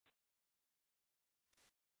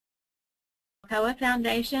Alcoa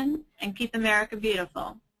Foundation, and Keep America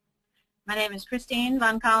Beautiful. My name is Christine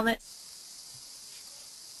von Kalnitz,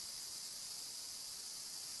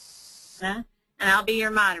 and I'll be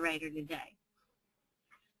your moderator today.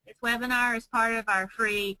 This webinar is part of our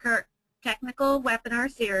free CURT Technical Webinar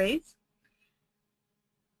Series,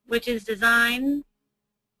 which is designed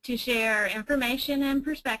to share information and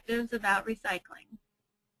perspectives about recycling.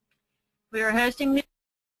 We are hosting the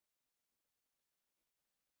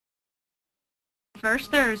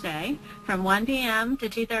first Thursday from 1 p.m. to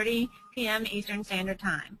 2:30 p.m. Eastern Standard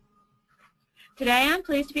Time. Today I'm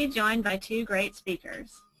pleased to be joined by two great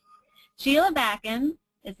speakers. Sheila Bakken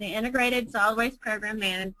is the Integrated Solid Waste Program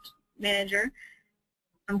Manager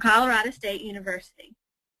from Colorado State University,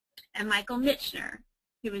 and Michael Michener,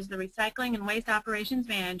 who is the Recycling and Waste Operations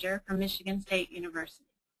Manager from Michigan State University.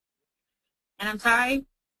 And I'm sorry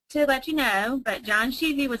to let you know, but John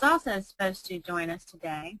Sheevey was also supposed to join us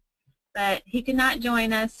today, but he could not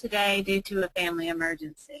join us today due to a family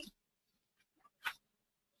emergency.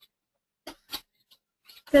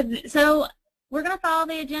 So we're going to follow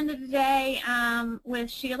the agenda today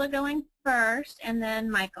with Sheila going first and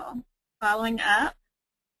then Michael following up.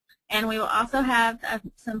 And we will also have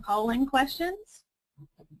some polling questions.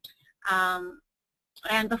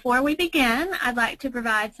 And before we begin, I'd like to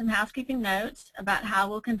provide some housekeeping notes about how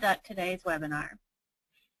we'll conduct today's webinar.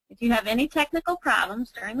 If you have any technical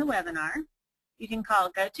problems during the webinar, you can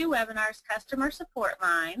call GoToWebinar's customer support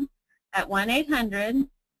line at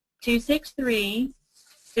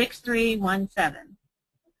 1-800-263-6317.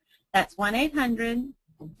 That's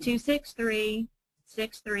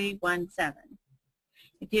 1-800-263-6317.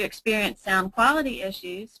 If you experience sound quality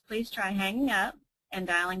issues, please try hanging up and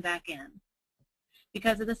dialing back in.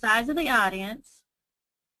 Because of the size of the audience,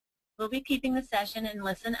 we'll be keeping the session in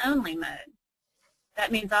listen-only mode.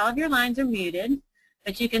 That means all of your lines are muted,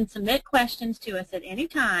 but you can submit questions to us at any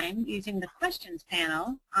time using the questions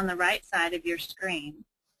panel on the right side of your screen.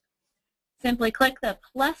 Simply click the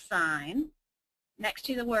plus sign next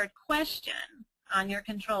to the word question on your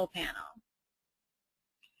control panel.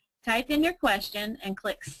 Type in your question and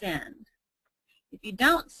click send. If you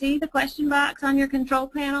don't see the question box on your control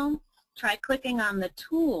panel, try clicking on the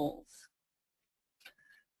tools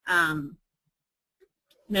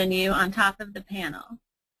menu on top of the panel.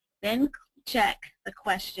 Then check the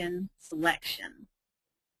question selection.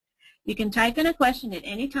 You can type in a question at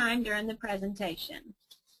any time during the presentation.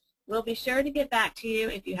 We'll be sure to get back to you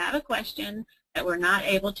if you have a question that we're not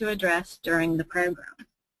able to address during the program.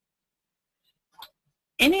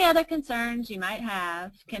 Any other concerns you might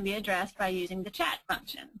have can be addressed by using the chat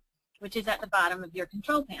function, which is at the bottom of your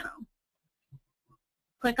control panel.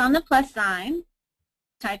 Click on the plus sign,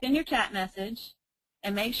 type in your chat message,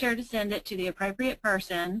 and make sure to send it to the appropriate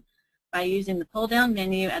person by using the pull-down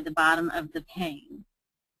menu at the bottom of the pane.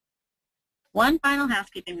 One final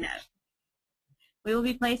housekeeping note. We will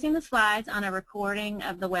be placing the slides on a recording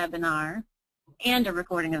of the webinar on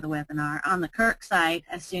the CURT site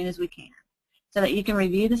as soon as we can, so that you can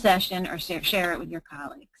review the session or share it with your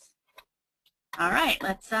colleagues. All right,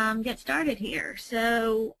 let's get started here.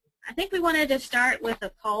 So I think we wanted to start with a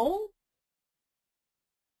poll.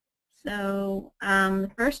 So the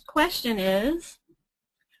first question is,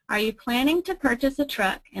 are you planning to purchase a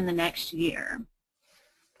truck in the next year?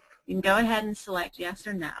 You can go ahead and select yes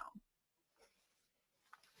or no.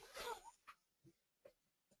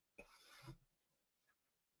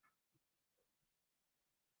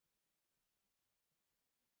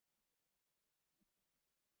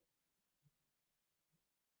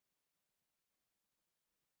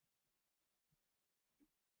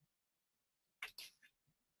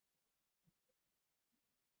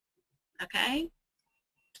 Okay,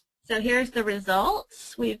 so here's the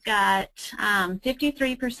results. We've got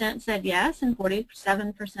 53% said yes and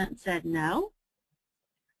 47% said no.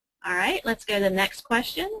 All right, let's go to the next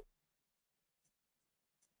question.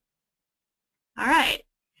 All right,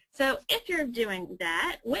 so if you're doing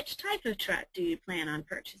that, which type of truck do you plan on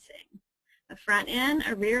purchasing? A front end,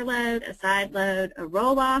 a rear load, a side load, a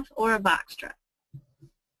roll-off, or a box truck?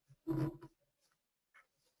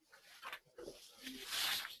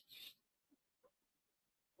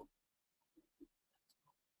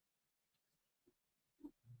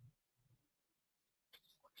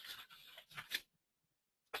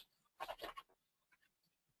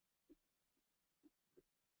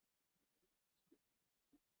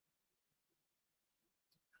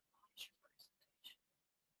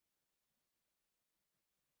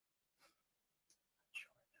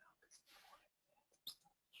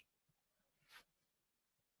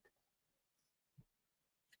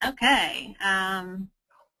 Okay.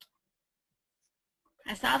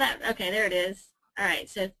 I saw that. Okay, there it is. All right,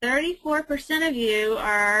 so 34% of you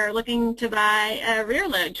are looking to buy a rear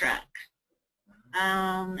load truck.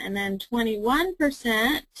 And then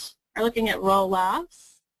 21% are looking at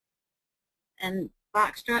roll-offs. And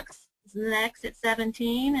box trucks is next at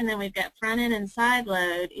 17, and then we've got front end and side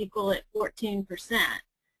load equal at 14%.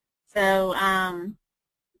 So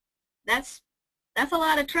that's a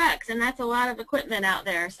lot of trucks, and that's a lot of equipment out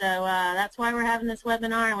there. So that's why we're having this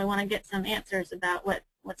webinar, and we want to get some answers about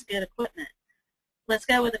what's good equipment. Let's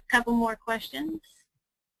go with a couple more questions.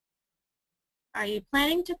 Are you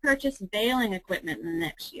planning to purchase baling equipment in the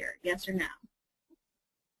next year? Yes or no?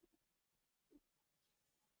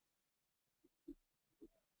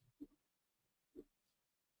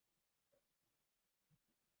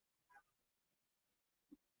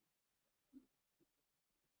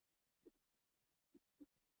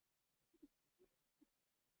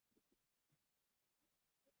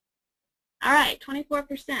 All right,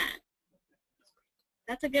 24%.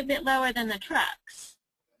 That's a good bit lower than the trucks.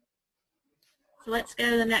 So let's go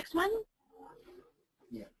to the next one.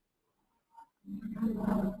 Yeah.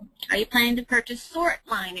 Are you planning to purchase sort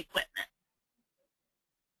line equipment?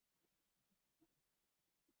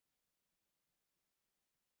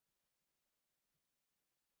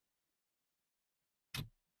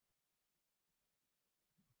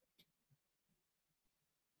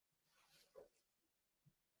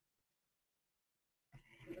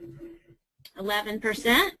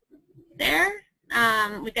 %. There.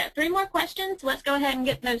 We've got 3 more questions. Let's go ahead and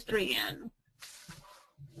get those 3 in.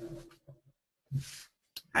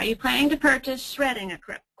 Are you planning to purchase shredding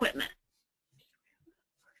equipment?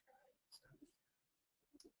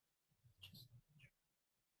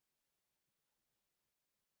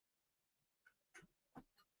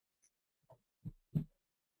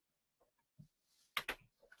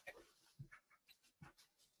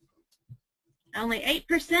 Only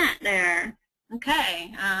 8% there.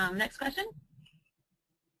 Okay, next question.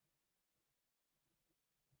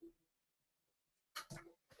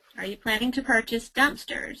 Are you planning to purchase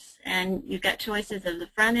dumpsters? And you've got choices of the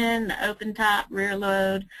front end, the open top, rear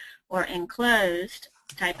load, or enclosed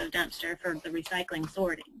type of dumpster for the recycling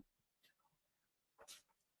sorting.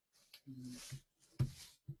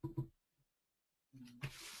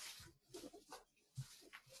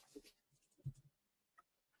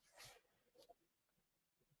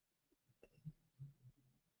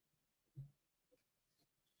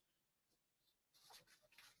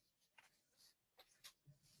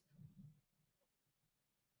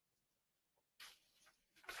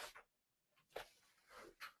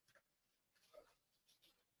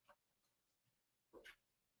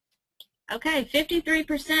 Okay,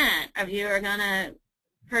 53% of you are going to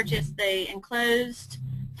purchase the enclosed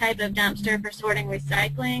type of dumpster for sorting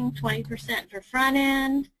recycling, 20% for front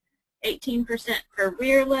end, 18% for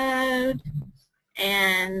rear load,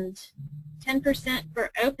 and 10%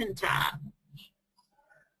 for open top.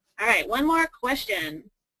 All right, one more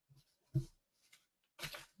question.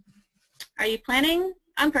 Are you planning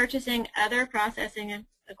on purchasing other processing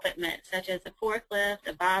equipment such as a forklift,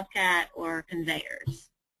 a bobcat, or conveyors?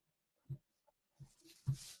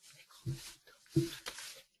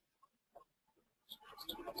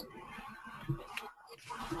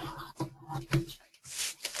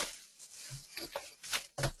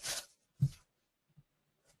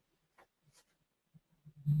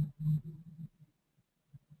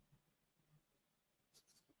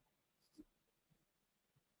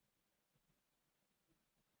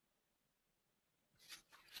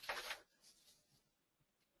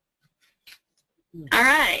 All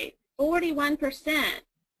right, 41%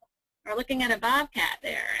 are looking at a bobcat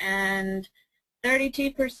there, and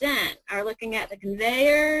 32% are looking at the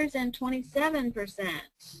conveyors, and 27%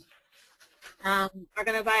 are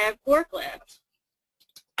going to buy a forklift.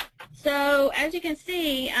 So as you can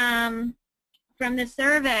see from this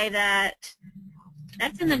survey that's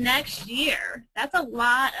in the next year. That's a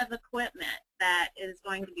lot of equipment that is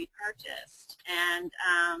going to be purchased. And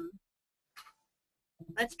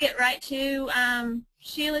let's get right to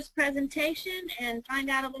Sheila's presentation and find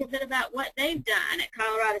out a little bit about what they've done at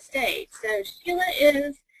Colorado State. So Sheila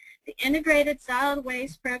is the Integrated Solid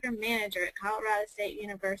Waste Program Manager at Colorado State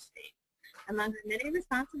University. Among her many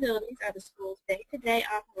responsibilities are the school's day-to-day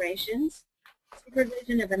operations,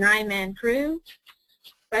 supervision of a 9-man crew,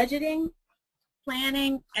 budgeting,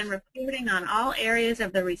 planning, and reporting on all areas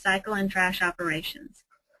of the recycle and trash operations.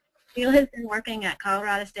 Sheila has been working at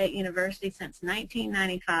Colorado State University since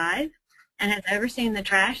 1995 and has overseen the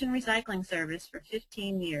trash and recycling service for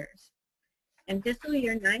 15 years. In fiscal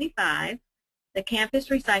year 95, the campus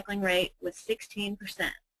recycling rate was 16%.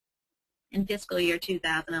 In fiscal year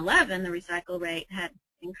 2011, the recycle rate had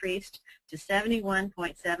increased to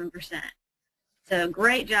 71.7%. So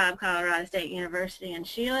great job, Colorado State University. And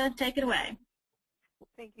Sheila, take it away.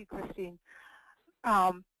 Thank you, Christine.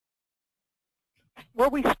 Where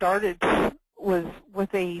we started was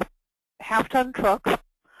with a half-ton truck.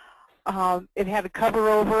 It had a cover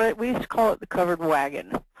over it. We used to call it the covered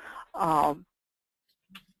wagon.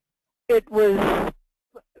 It was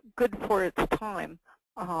good for its time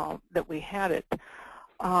that we had it,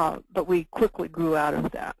 but we quickly grew out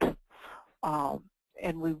of that.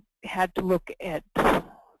 And we had to look at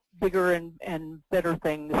bigger and better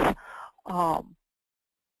things.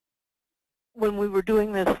 When we were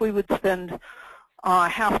doing this, we would spend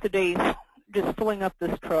half the day just filling up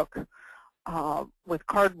this truck with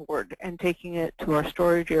cardboard and taking it to our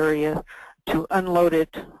storage area to unload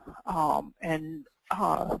it and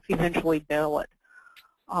eventually bail it.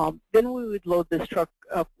 Then we would load this truck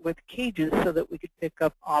up with cages so that we could pick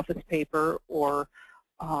up office paper or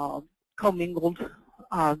commingled.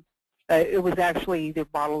 It was actually either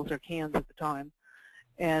bottles or cans at the time,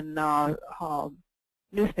 and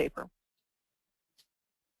newspaper.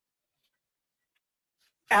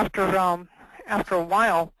 After a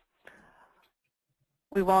while,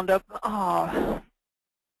 we wound up.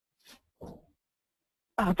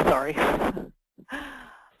 I'm sorry.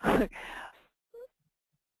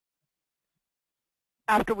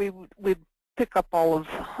 After we pick up all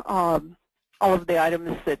of the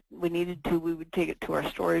items that we needed to, we would take it to our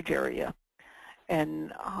storage area,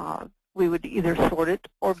 and we would either sort it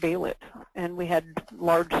or bale it. And we had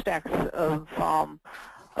large stacks of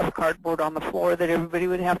cardboard on the floor that everybody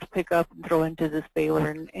would have to pick up and throw into this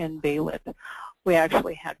baler and bale it. We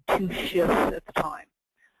actually had 2 shifts at the time.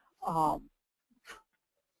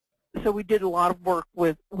 So we did a lot of work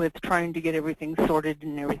with trying to get everything sorted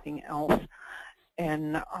and everything else.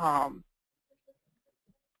 And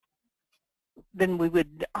then we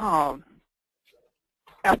would,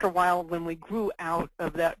 after a while, when we grew out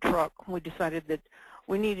of that truck, we decided that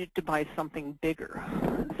we needed to buy something bigger.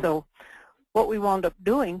 So what we wound up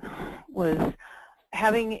doing was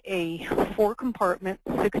having a 4-compartment,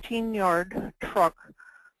 16-yard truck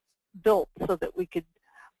built so that we could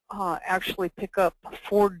actually pick up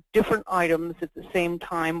 4 different items at the same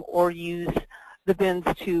time, or use the bins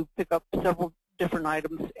to pick up several different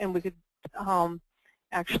items, and we could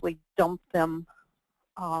actually dump them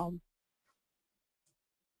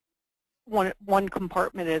one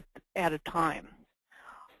compartment at a time.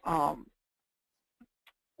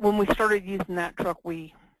 When we started using that truck,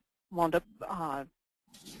 we wound up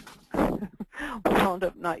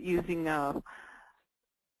not using the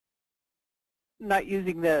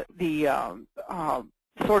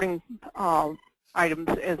sorting items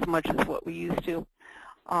as much as what we used to.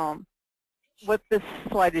 What this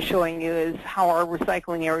slide is showing you is how our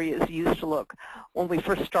recycling areas used to look. When we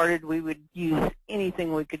first started, we would use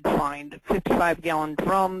anything we could find: 55-gallon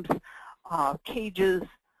drums, cages,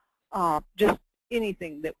 just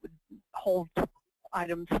anything that would hold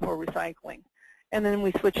items for recycling. And then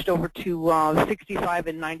we switched over to 65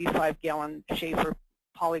 and 95-gallon Schaefer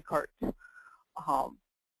polycarts.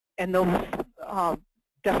 And those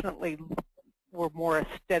definitely were more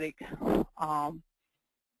aesthetic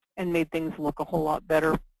and made things look a whole lot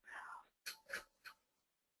better.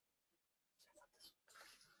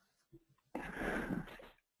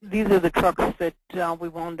 These are the trucks that we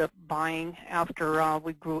wound up buying after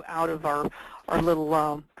we grew out of our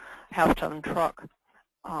little half-ton truck.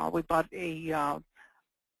 We bought a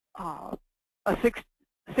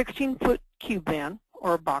 16-foot cube van,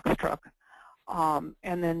 or a box truck, and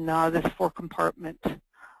then this 4-compartment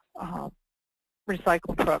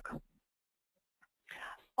recycle truck.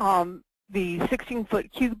 The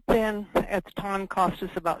 16-foot cube van at the time cost us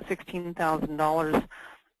about $16,000.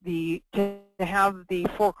 To have the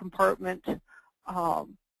 4-compartment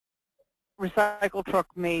recycle truck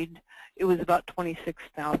made, it was about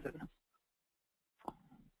 $26,000.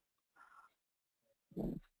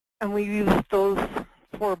 And we used those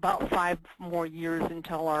for about 5 more years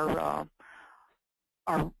until our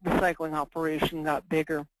recycling operation got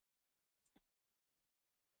bigger.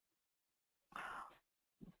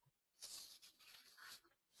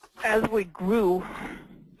 As we grew,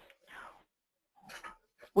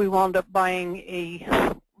 we wound up buying a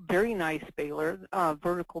very nice baler,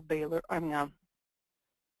 vertical baler.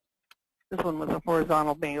 This one was a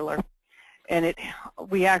horizontal baler, and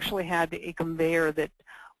we actually had a conveyor that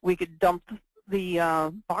we could dump the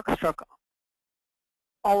box truck,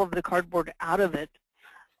 all of the cardboard out of it,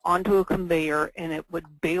 onto a conveyor, and it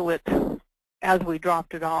would bale it as we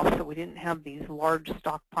dropped it off, so we didn't have these large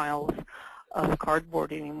stockpiles of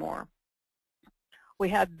cardboard anymore. we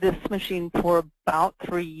had this machine for about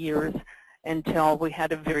 3 years until we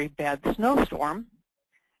had a very bad snowstorm,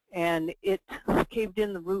 and it caved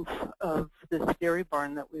in the roof of this dairy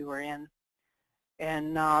barn that we were in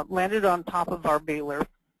and landed on top of our baler.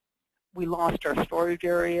 We lost our storage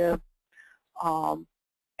area,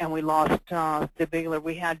 and we lost the baler.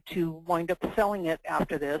 We had to wind up selling it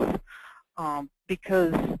after this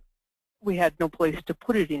because we had no place to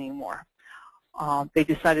put it anymore. They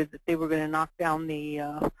decided that they were going to knock down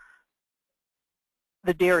the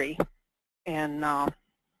dairy and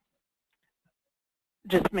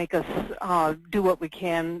just make us do what we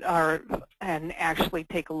can, and actually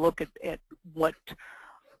take a look at what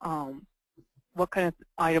kind of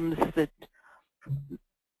items that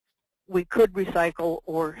we could recycle,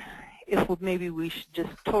 or if maybe we should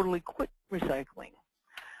just totally quit recycling.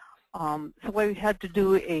 So we had to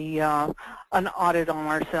do an audit on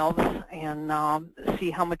ourselves and see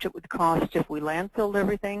how much it would cost if we landfilled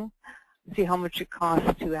everything, see how much it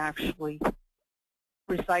costs to actually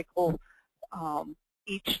recycle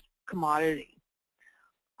each commodity.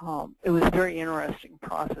 It was a very interesting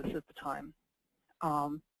process at the time.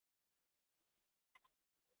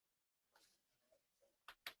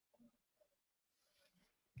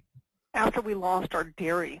 After we lost our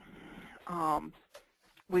dairy,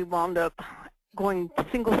 we wound up going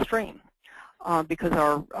single stream because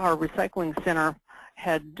our recycling center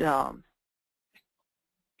had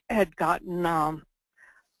gotten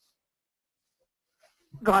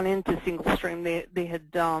gone into single stream. They had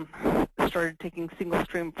started taking single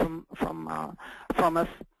stream from us.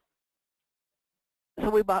 So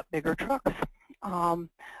we bought bigger trucks.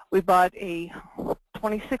 We bought a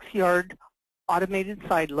 26-yard automated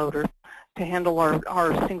side loader to handle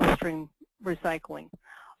our single stream recycling.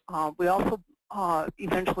 We also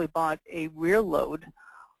eventually bought a rear load,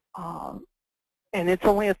 and it's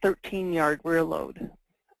only a 13-yard rear load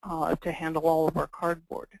to handle all of our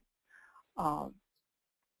cardboard.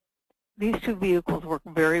 These two vehicles work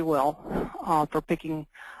very well for picking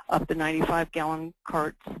up the 95-gallon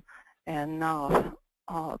carts and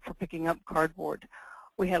for picking up cardboard.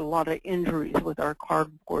 We had a lot of injuries with our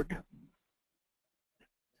cardboard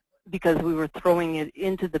because we were throwing it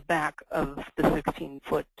into the back of the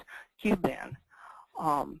 16-foot cube van.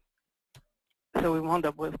 So we wound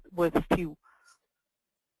up with a few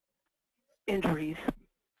injuries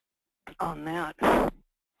on that.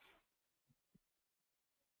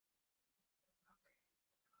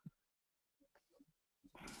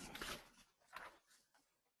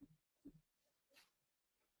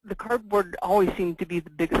 The cardboard always seemed to be the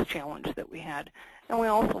biggest challenge that we had. And we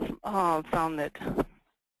also found that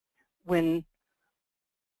when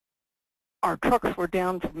our trucks were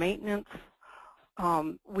down for maintenance,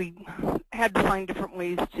 we had to find different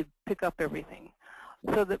ways to pick up everything.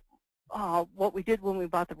 So that what we did when we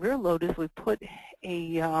bought the rear load is we put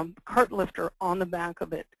a cart lifter on the back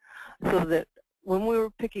of it so that when we were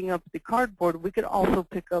picking up the cardboard, we could also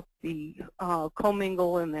pick up the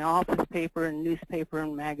commingle and the office paper and newspaper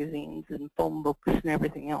and magazines and phone books and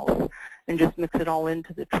everything else, and just mix it all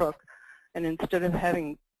into the truck. And instead of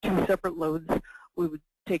having two separate loads, we would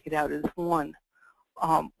take it out as one.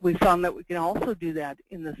 We found that we can also do that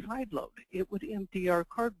in the side load. It would empty our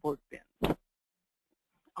cardboard bins.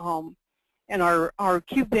 And our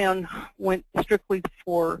cube van went strictly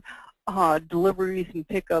for deliveries and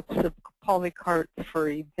pickups of poly carts for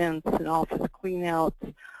events and office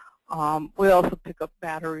cleanouts. We also pick up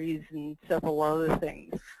batteries and several other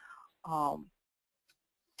things. So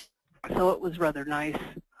it was rather nice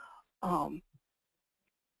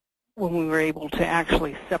when we were able to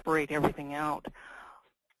actually separate everything out.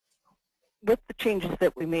 With the changes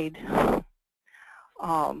that we made,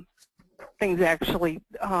 things actually,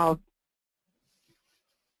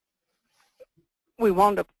 we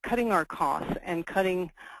wound up cutting our costs and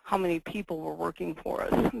cutting how many people were working for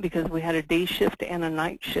us, because we had a day shift and a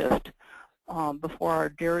night shift before our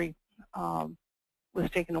dairy was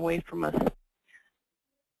taken away from us.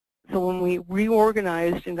 So when we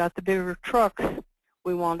reorganized and got the bigger trucks,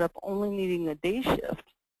 we wound up only needing a day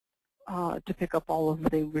shift to pick up all of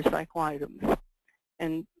the recycle items.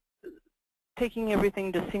 And taking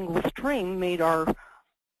everything to single stream made our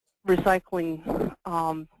recycling,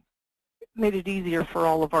 made it easier for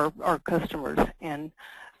all of our customers, and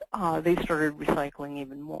they started recycling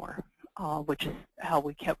even more, which is how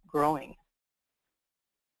we kept growing.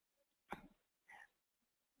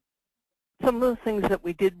 Some of the things that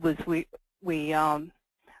we did was we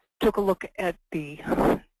took a look at the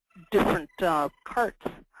different carts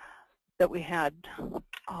that we had.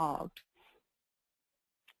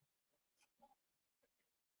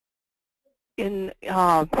 In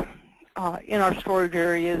in our storage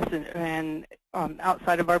areas and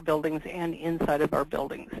outside of our buildings and inside of our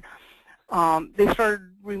buildings. They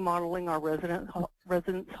started remodeling our residence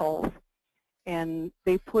halls, and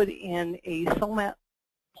they put in a Solmat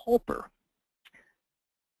pulper.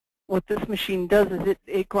 What this machine does is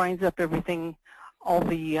it grinds up everything, all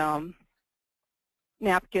the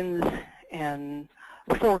napkins and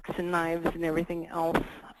forks and knives and everything else,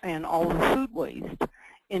 and all the food waste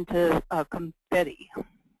into confetti,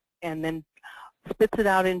 and then spits it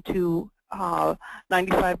out into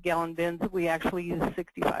 95-gallon bins. We actually use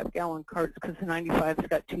 65-gallon carts because the 95's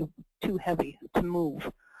got too heavy to move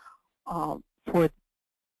to put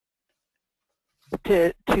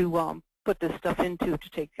this stuff into to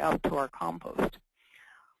take out to our compost.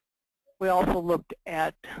 We also looked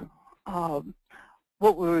at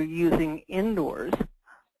what we were using indoors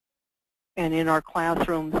and in our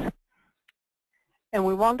classrooms. And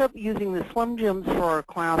we wound up using the Slim Jims for our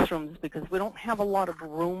classrooms because we don't have a lot of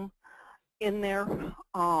room in there.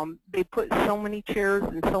 They put so many chairs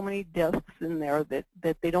and so many desks in there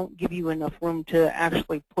that they don't give you enough room to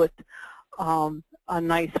actually put a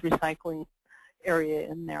nice recycling area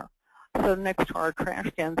in there. So next to our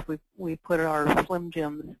trash cans, we put our Slim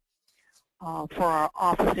Jims. For our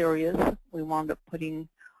office areas, we wound up putting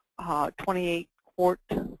 28-quart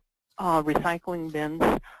recycling bins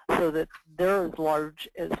so that they're as large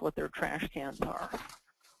as what their trash cans are.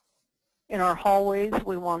 In our hallways,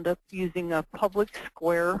 we wound up using a public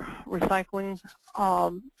square recycling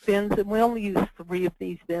bins, and we only use 3 of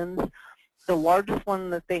these bins. The largest one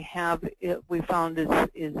that they have, we found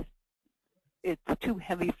it's too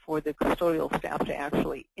heavy for the custodial staff to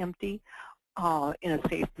actually empty in a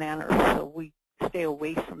safe manner, so we stay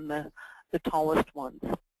away from the tallest ones.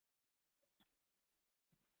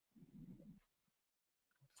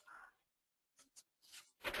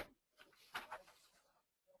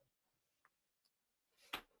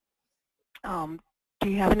 Do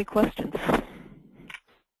you have any questions?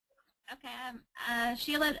 Okay,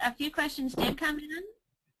 Sheila, a few questions did come in.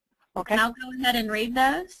 Okay. And I'll go ahead and read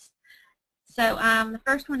those. So the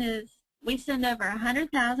first one is, we send over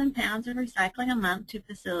 100,000 pounds of recycling a month to a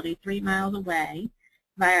facility 3 miles away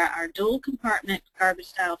via our dual compartment garbage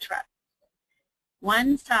style truck.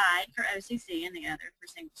 One side for OCC and the other for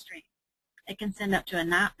single stream. It can send up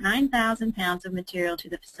to 9,000 pounds of material to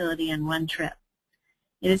the facility in one trip.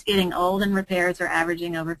 It is getting old and repairs are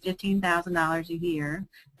averaging over $15,000 a year,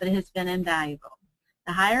 but it has been invaluable.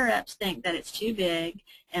 The higher-ups think that it's too big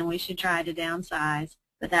and we should try to downsize,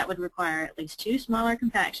 but that would require at least 2 smaller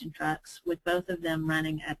compaction trucks with both of them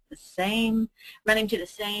running to the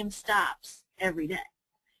same stops every day.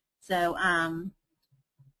 So,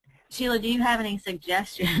 Sheila, do you have any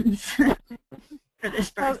suggestions for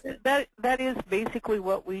this person? Well, that is basically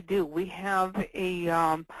what we do. We have a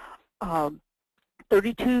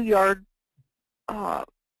 32-yard front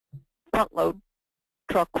load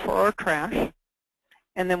truck for our trash,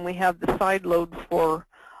 and then we have the side load for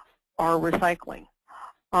our recycling.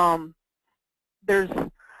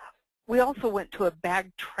 We also went to a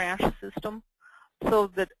bag trash system so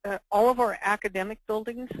that all of our academic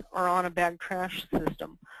buildings are on a bag trash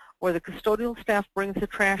system where the custodial staff brings the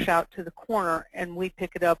trash out to the corner and we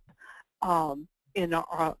pick it up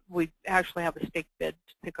we actually have a stake bed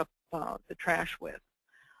to pick up the trash with.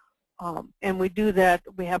 And we do that,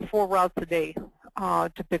 we have 4 routes a day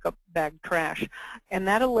to pick up bag trash. And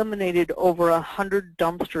that eliminated over 100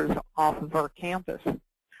 dumpsters off of our campus,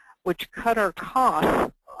 which cut our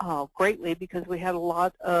costs greatly because we had a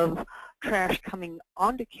lot of trash coming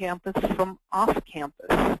onto campus from off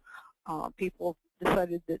campus. People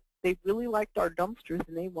decided that they really liked our dumpsters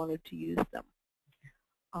and they wanted to use them.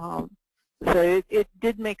 So it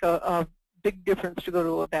did make a big difference to go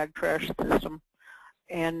to a bag trash system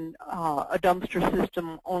and a dumpster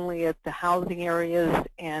system only at the housing areas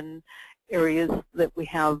and areas that we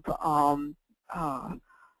have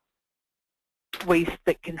waste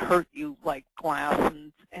that can hurt you, like glass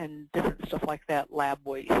and different stuff like that, lab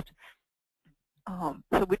waste.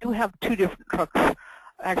 So we do have 2 different trucks,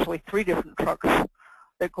 actually 3 different trucks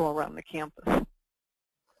that go around the campus.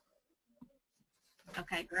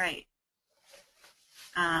 Okay, great.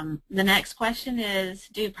 The next question is,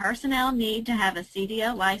 do personnel need to have a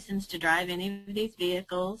CDL license to drive any of these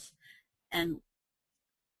vehicles? And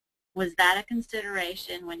was that a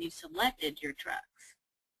consideration when you selected your trucks?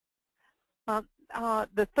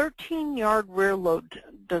 The 13-yard rear load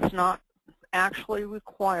does not actually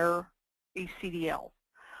require a CDL,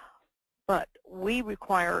 but we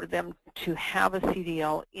require them to have a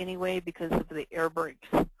CDL anyway because of the air brakes.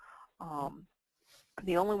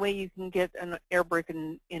 The only way you can get an air brake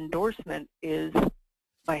endorsement is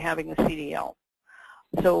by having a CDL.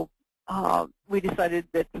 So we decided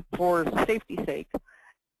that for safety's sake,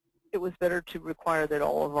 it was better to require that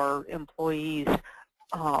all of our employees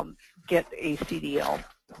get a CDL.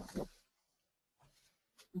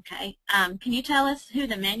 Okay. Can you tell us who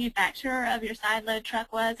the manufacturer of your side load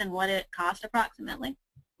truck was and what it cost approximately?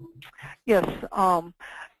 Yes.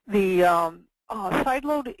 The side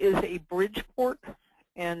load is a Bridgeport,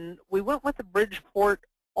 and we went with the Bridgeport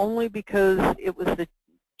only because it was the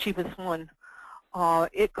cheapest one.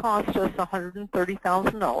 It cost us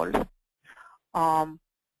 $130,000,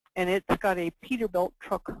 and it's got a Peterbilt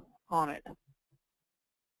truck on it.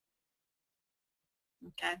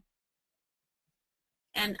 Okay.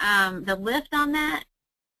 And the lift on that,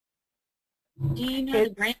 do you know the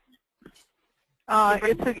brand?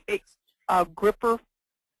 It's a gripper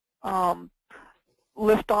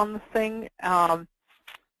lift on the thing.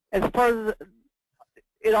 As far as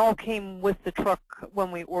it all came with the truck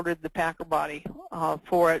when we ordered the Packer body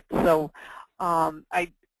for it, so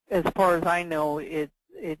as far as I know, it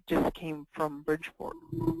just came from Bridgeport.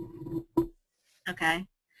 Okay.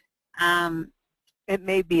 It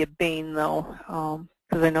may be a Bain though,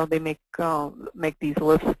 because I know they make these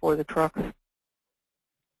lifts for the trucks.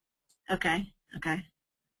 Okay. Okay.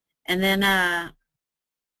 And then I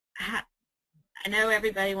know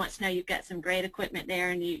everybody wants to know you've got some great equipment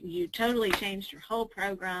there, and you totally changed your whole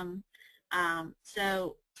program.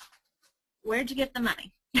 So where'd you get the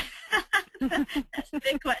money? That's the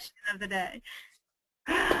big question of the day.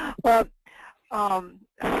 Well,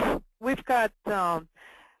 we've got an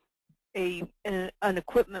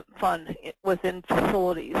equipment fund within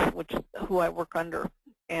facilities, who I work under,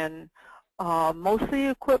 and most of the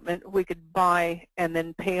equipment we could buy and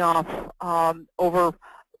then pay off over,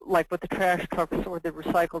 like with the trash trucks or the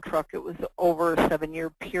recycle truck, it was over a 7-year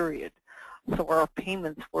period. So our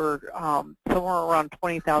payments were somewhere around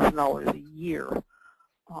 $20,000 a year.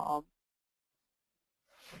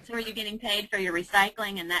 So are you getting paid for your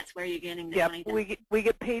recycling, and that's where you're getting the $20,000? We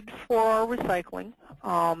get paid for our recycling.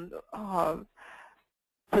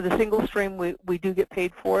 For the single stream, we do get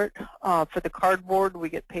paid for it. For the cardboard, we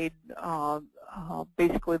get paid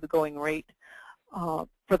basically the going rate for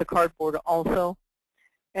the cardboard also.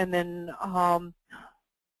 And then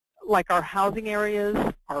like our housing areas,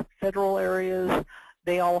 our federal areas,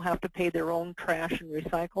 they all have to pay their own trash and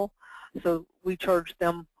recycle. So we charge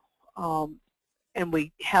them, and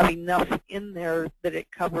we have enough in there that it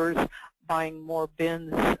covers buying more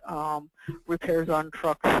bins, repairs on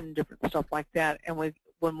trucks and different stuff like that. And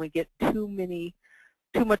when we get too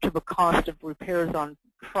much of a cost of repairs on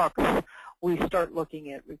trucks, we start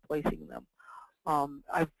looking at replacing them.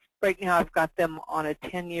 Right now I've got them on a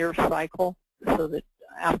 10-year cycle, so that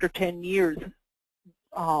after 10 years,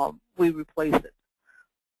 we replace it.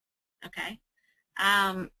 Okay.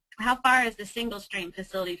 How far is the single stream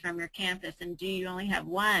facility from your campus, and do you only have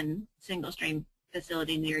one single stream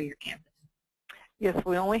facility near your campus? Yes,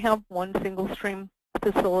 we only have one single stream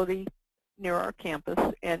facility near our campus,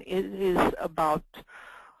 and it is about,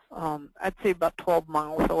 I'd say about 12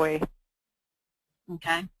 miles away.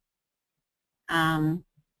 Okay.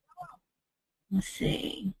 Let's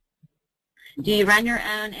see. Do you run your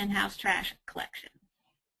own in-house trash collection?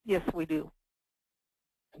 Yes, we do.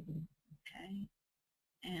 Okay.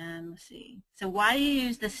 And let's see. So why do you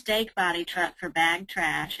use the stake body truck for bag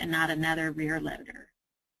trash and not another rear loader?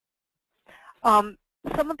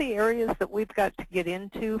 Some of the areas that we've got to get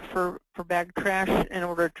into for bag trash in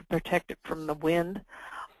order to protect it from the wind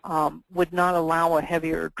would not allow a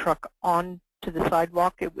heavier truck on to the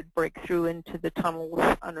sidewalk. It would break through into the tunnels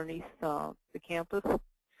underneath the campus,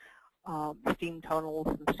 steam tunnels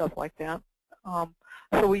and stuff like that.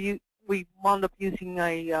 So we wound up using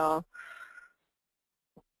a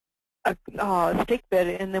stake bed,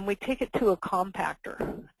 and then we take it to a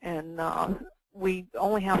compactor, and we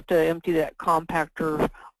only have to empty that compactor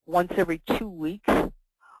once every 2 weeks,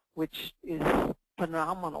 which is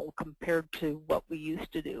phenomenal compared to what we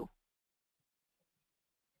used to do.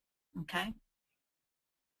 Okay.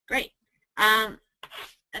 Great.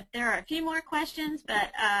 There are a few more questions,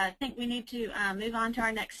 but I think we need to move on to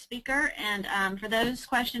our next speaker. And for those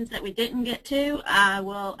questions that we didn't get to, I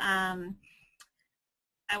will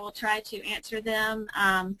try to answer them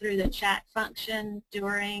through the chat function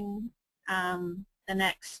during the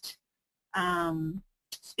next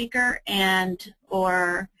speaker,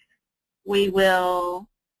 or we will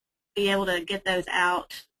be able to get those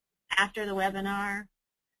out after the webinar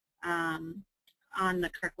on the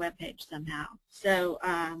Kirk webpage somehow. So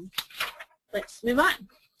let's move on.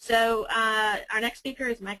 So our next speaker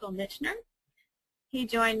is Michael Michener. He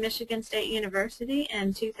joined Michigan State University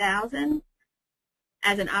in 2000,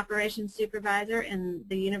 as an operations supervisor in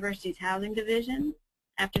the university's housing division.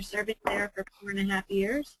 After serving there for 4.5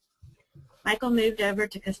 years, Michael moved over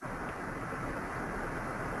to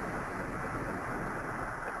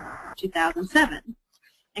 2007.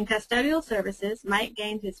 In custodial services, Mike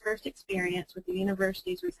gained his first experience with the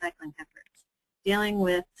university's recycling efforts, dealing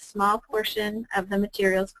with a small portion of the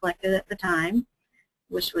materials collected at the time,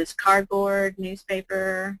 which was cardboard,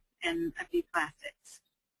 newspaper, and a few plastics.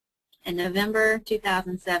 In November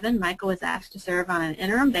 2007, Michael was asked to serve on an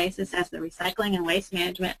interim basis as the Recycling and Waste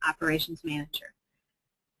Management Operations Manager.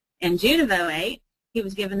 In June of 2008, he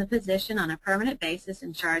was given the position on a permanent basis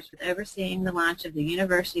and charged with overseeing the launch of the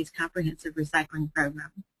university's comprehensive recycling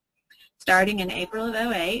program. Starting in April of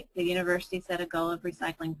 2008, the university set a goal of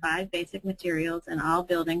recycling 5 basic materials in all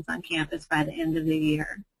buildings on campus by the end of the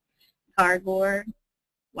year: cardboard,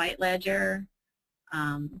 white ledger,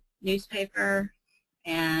 newspaper,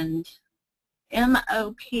 and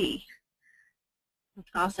MOP,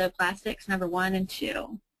 also plastics number 1 and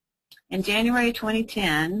 2. In January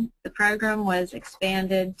 2010, the program was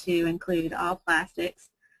expanded to include all plastics,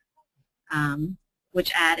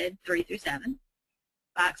 which added 3 through 7,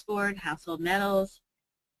 boxboard, household metals,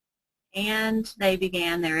 and they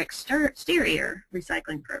began their exterior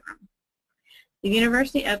recycling program. The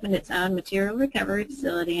university opened its own material recovery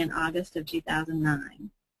facility in August of 2009.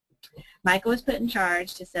 Michael was put in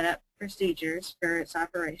charge to set up procedures for its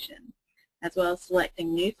operation, as well as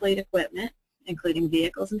selecting new fleet equipment, including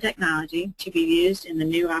vehicles and technology, to be used in the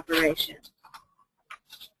new operation.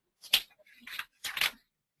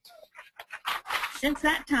 Since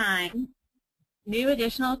that time, new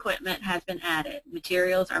additional equipment has been added.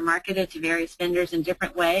 Materials are marketed to various vendors in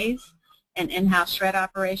different ways. An in-house shred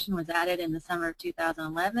operation was added in the summer of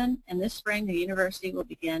 2011, and this spring the university will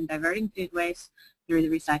begin diverting food waste through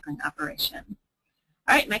the recycling operation.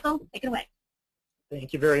 All right, Michael, take it away.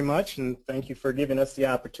 Thank you very much, and thank you for giving us the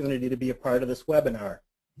opportunity to be a part of this webinar.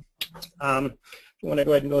 I want to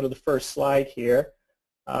go ahead and go to the first slide here.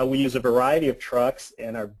 We use a variety of trucks,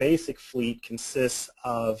 and our basic fleet consists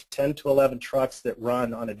of 10 to 11 trucks that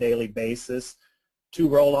run on a daily basis, 2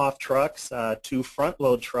 roll-off trucks, 2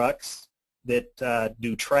 front-load trucks that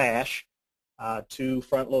do trash, 2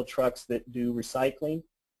 front-load trucks that do recycling,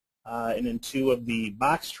 and then 2 of the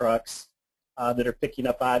box trucks that are picking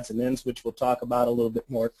up odds and ends, which we'll talk about a little bit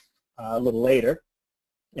more a little later,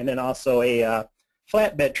 and then also a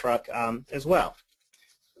flatbed truck as well.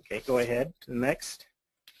 Okay, go ahead to the next.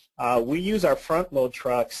 We use our front-load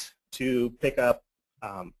trucks to pick up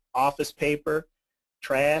office paper,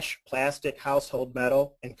 trash, plastic, household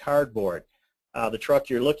metal, and cardboard. The truck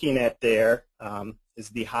you're looking at there is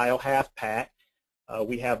the Heil Half Pack.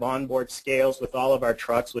 We have onboard scales with all of our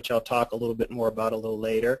trucks, which I'll talk a little bit more about a little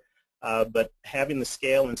later. But having the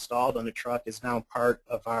scale installed on the truck is now part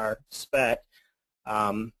of our spec.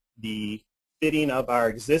 The fitting of our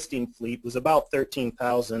existing fleet was about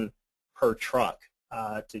 $13,000 per truck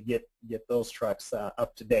to get those trucks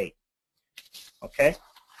up to date. Okay.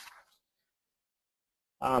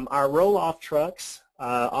 Our roll-off trucks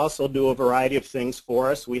also do a variety of things for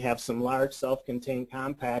us. We have some large self-contained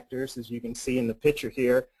compactors, as you can see in the picture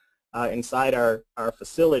here, inside our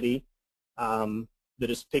facility. That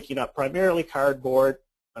is picking up primarily cardboard,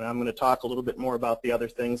 and I'm going to talk a little bit more about the other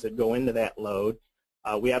things that go into that load.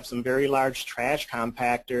 We have some very large trash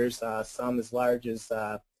compactors, some as large as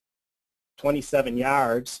 27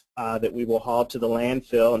 yards that we will haul to the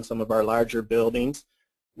landfill in some of our larger buildings.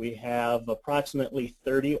 We have approximately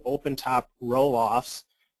 30 open-top roll-offs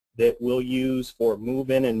that we'll use for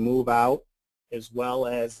move-in and move-out, as well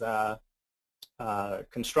as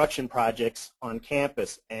construction projects on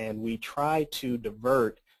campus, and we try to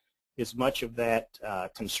divert as much of that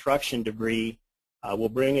construction debris. We'll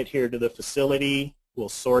bring it here to the facility, we'll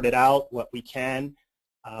sort it out what we can.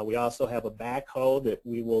 We also have a backhoe that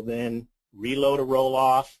we will then reload a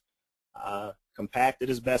roll-off, compact it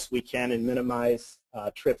as best we can, and minimize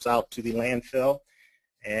trips out to the landfill.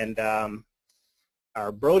 And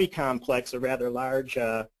our Brody complex, a rather large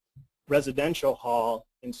residential hall,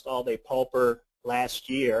 installed a pulper last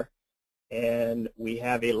year, and we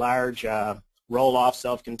have a large roll-off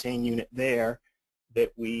self-contained unit there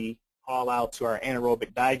that we haul out to our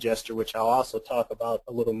anaerobic digester, which I'll also talk about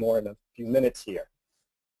a little more in a few minutes here.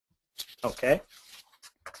 Okay.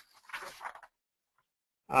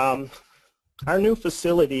 Our new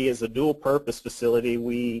facility is a dual-purpose facility.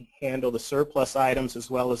 We handle the surplus items as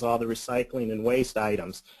well as all the recycling and waste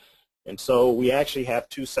items. And so we actually have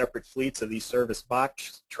 2 separate fleets of these service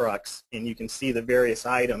box trucks, and you can see the various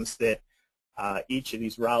items that each of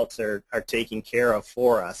these routes are taking care of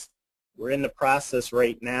for us. We're in the process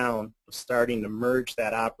right now of starting to merge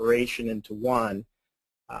that operation into one,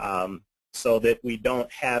 so that we don't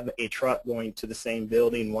have a truck going to the same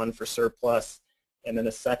building, one for surplus and then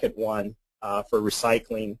a second one for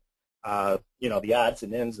recycling. You know, the odds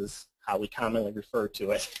and ends is how we commonly refer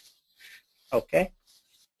to it. Okay.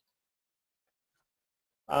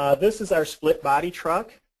 This is our split body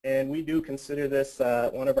truck, and we do consider this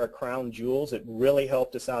one of our crown jewels. It really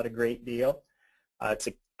helped us out a great deal. It's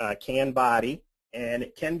a can body, and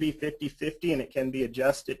it can be 50-50, and it can be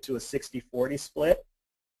adjusted to a 60-40 split.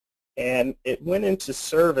 And it went into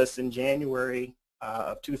service in January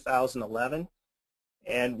of 2011,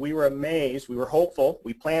 and we were amazed. We were hopeful.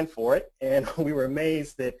 We planned for it, and we were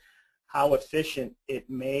amazed at how efficient it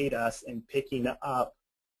made us in picking up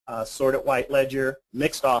sorted white ledger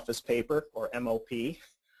mixed office paper, or MOP.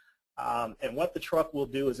 And what the truck will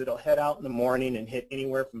do is it'll head out in the morning and hit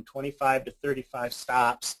anywhere from 25 to 35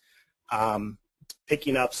 stops,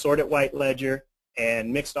 picking up sorted white ledger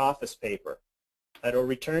and mixed office paper. It'll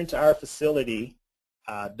return to our facility,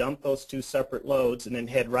 dump those two separate loads, and then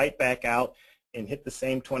head right back out and hit the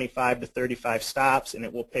same 25 to 35 stops, and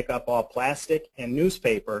it will pick up all plastic and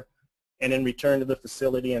newspaper and then return to the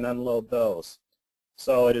facility and unload those.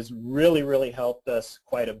 So it has really, really helped us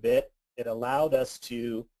quite a bit. It allowed us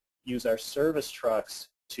to use our service trucks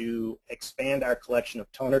to expand our collection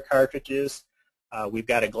of toner cartridges. We've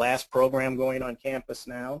got a glass program going on campus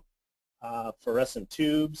now, fluorescent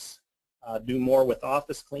tubes, do more with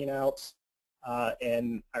office cleanouts,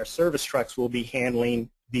 and our service trucks will be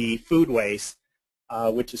handling the food waste,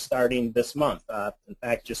 which is starting this month, in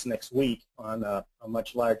fact just next week, on a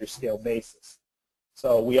much larger scale basis.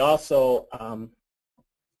 So we also,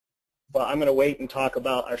 well, I'm going to wait and talk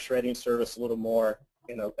about our shredding service a little more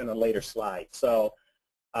in a later slide. So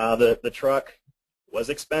the truck was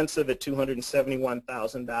expensive at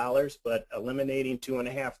 $271,000, but eliminating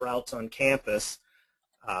 2.5 routes on campus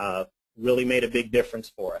really made a big difference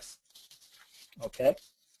for us. Okay.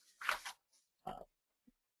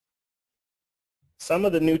 Some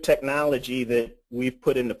of the new technology that we've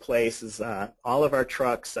put into place is all of our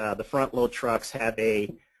trucks, the front load trucks, have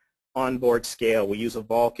a onboard scale. We use a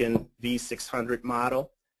Vulcan V600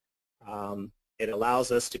 model. It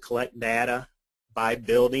allows us to collect data by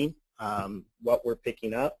building, what we're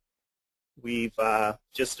picking up. We've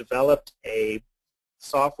just developed a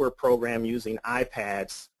software program using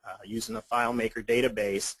iPads, using a FileMaker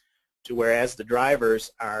database, to where as the drivers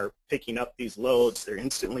are picking up these loads, they're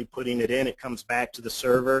instantly putting it in. It comes back to the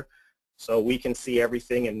server, so we can see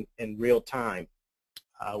everything in real time.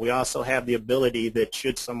 We also have the ability that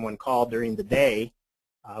should someone call during the day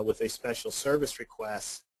with a special service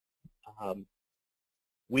request,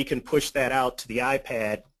 we can push that out to the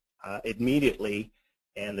iPad immediately,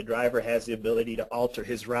 and the driver has the ability to alter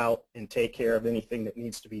his route and take care of anything that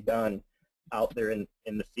needs to be done out there in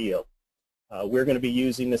the field. We're going to be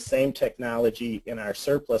using the same technology in our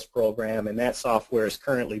surplus program, and that software is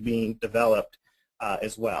currently being developed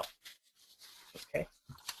as well. Okay.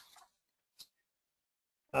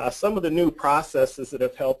 Some of the new processes that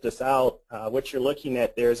have helped us out, what you're looking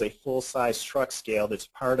at there is a full-size truck scale that's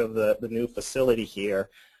part of the new facility here.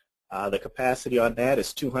 The capacity on that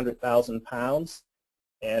is 200,000 pounds.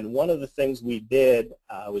 And one of the things we did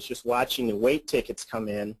was just watching the weight tickets come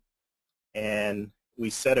in, and we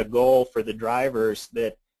set a goal for the drivers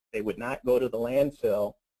that they would not go to the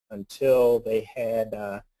landfill until they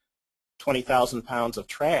had 20,000 pounds of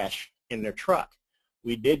trash in their truck.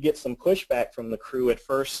 We did get some pushback from the crew at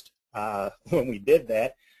first when we did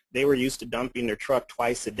that. They were used to dumping their truck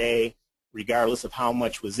twice a day, regardless of how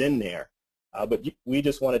much was in there. But we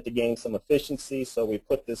just wanted to gain some efficiency, so we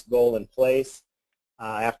put this goal in place.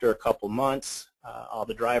 After a couple months, all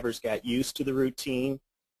the drivers got used to the routine,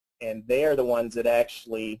 and they are the ones that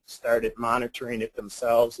actually started monitoring it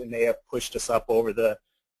themselves, and they have pushed us up over the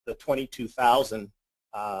 22,000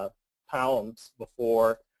 pounds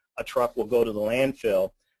before a truck will go to the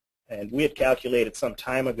landfill. And we had calculated some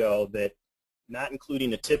time ago that, not including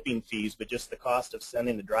the tipping fees, but just the cost of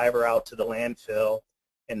sending the driver out to the landfill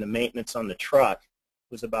and the maintenance on the truck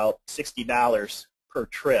was about $60 per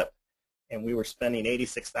trip, and we were spending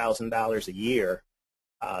 $86,000 a year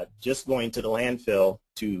just going to the landfill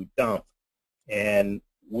to dump. And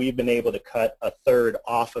we've been able to cut a third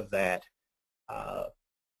off of that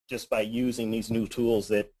just by using these new tools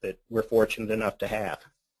that we're fortunate enough to have.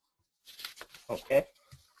 Okay.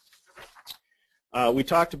 We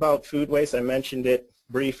talked about food waste. I mentioned it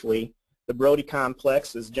briefly. The Brody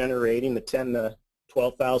complex is generating the 10 to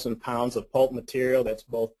 12,000 pounds of pulp material. That's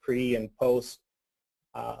both pre and post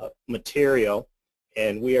material.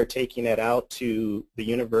 and we are taking it out to the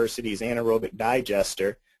university's anaerobic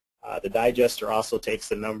digester. The digester also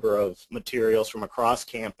takes a number of materials from across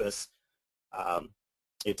campus.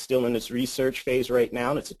 It's still in its research phase right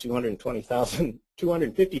now, and it's a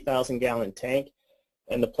 250,000 gallon tank.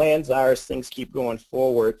 And the plans are, as things keep going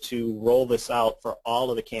forward, to roll this out for all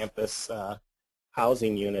of the campus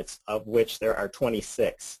housing units, of which there are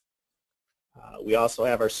 26. We also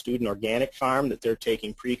have our student organic farm that they're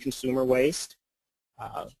taking pre-consumer waste.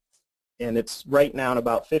 And it's right now at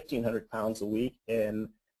about 1,500 pounds a week. And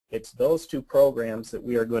it's those two programs that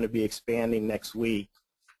we are going to be expanding next week.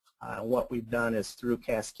 What we've done is through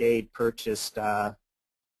Cascade purchased, to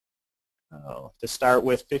start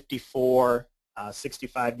with, 54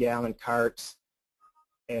 65-gallon carts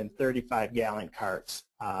and 35-gallon carts.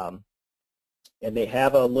 And they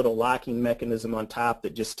have a little locking mechanism on top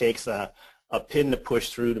that just takes a pin to push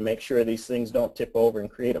through to make sure these things don't tip over and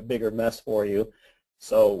create a bigger mess for you.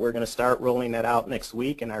 So we're going to start rolling that out next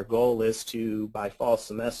week, and our goal is to, by fall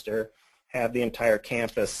semester, have the entire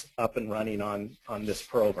campus up and running on this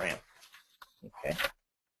program. Okay.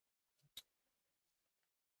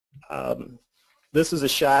 This is a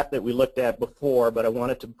shot that we looked at before, but I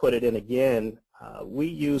wanted to put it in again. We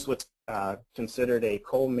use what's considered a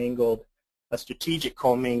strategic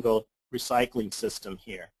commingled recycling system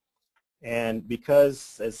here. And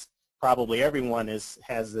because, as probably everyone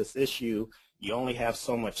has this issue, you only have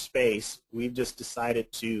so much space, we've just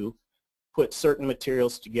decided to put certain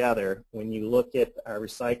materials together. When you look at our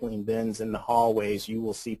recycling bins in the hallways, you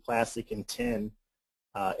will see plastic and tin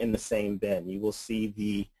in the same bin. You will see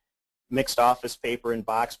the mixed office paper and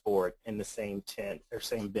box board in the same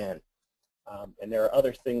bin. And there are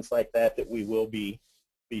other things like that that we will be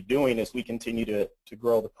doing as we continue to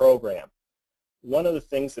grow the program. One of the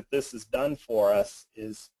things that this has done for us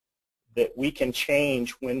is that we can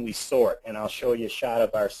change when we sort, and I'll show you a shot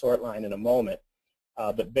of our sort line in a moment.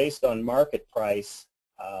 But based on market price,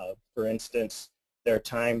 for instance, there are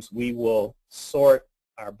times we will sort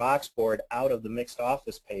our box board out of the mixed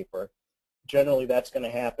office paper. Generally, that's going to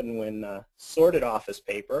happen when sorted office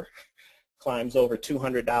paper climbs over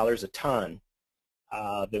 $200 a ton.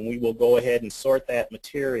 Then we will go ahead and sort that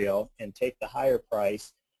material and take the higher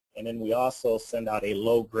price, and then we also send out a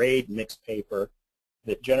low-grade mixed paper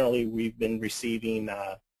that generally we've been receiving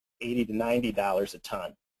 $80 to $90 a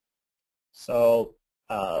ton. So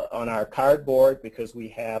on our cardboard, because we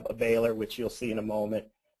have a baler, which you'll see in a moment,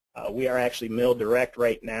 we are actually mill direct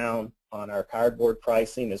right now on our cardboard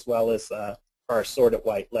pricing, as well as for our sorted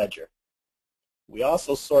white ledger. We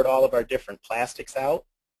also sort all of our different plastics out.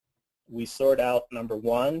 We sort out number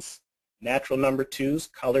ones, natural number twos,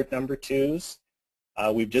 colored number twos.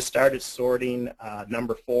 We've just started sorting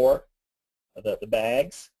number 4, the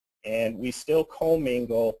bags, and we still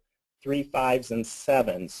commingle 3, 5s, and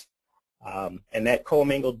 7s. And that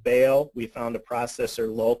commingled bale, we found a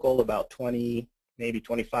processor local about 20, maybe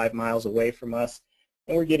 25 miles away from us,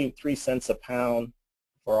 and we're getting 3 cents a pound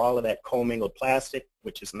for all of that commingled plastic,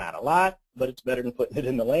 which is not a lot, but it's better than putting it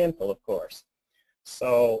in the landfill, of course.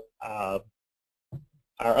 So our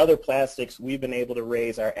other plastics, we've been able to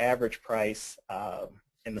raise our average price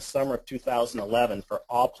in the summer of 2011 for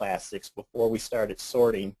all plastics. Before we started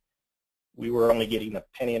sorting, we were only getting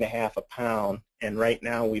 $0.015 a pound, and right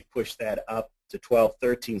now we've pushed that up to 12,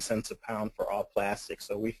 13 cents a pound for all plastics.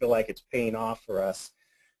 So we feel like it's paying off for us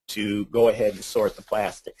to go ahead and sort the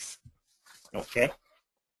plastics. Okay.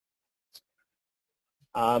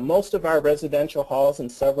 Most of our residential halls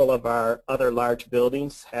and several of our other large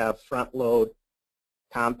buildings have front load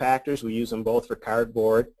compactors. We use them both for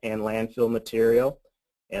cardboard and landfill material,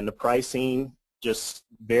 and the pricing just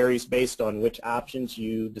varies based on which options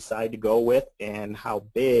you decide to go with and how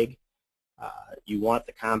big you want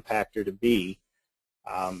the compactor to be.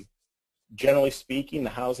 Generally speaking, the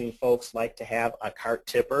housing folks like to have a cart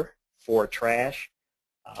tipper for trash,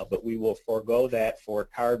 but we will forego that for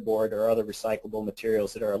cardboard or other recyclable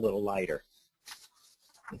materials that are a little lighter.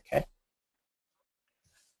 Okay.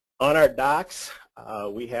 On our docks,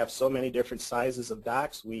 we have so many different sizes of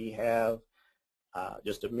docks. We have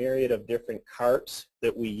just a myriad of different carts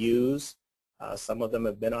that we use. Some of them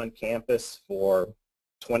have been on campus for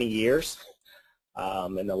 20 years.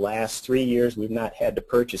 In the last 3 years, we've not had to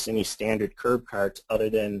purchase any standard curb carts other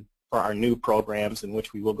than for our new programs, in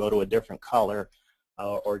which we will go to a different color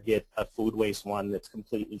or get a food waste one that's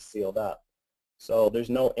completely sealed up. So there's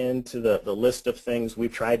no end to the list of things.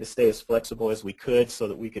 We've tried to stay as flexible as we could so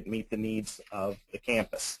that we could meet the needs of the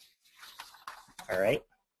campus. All right.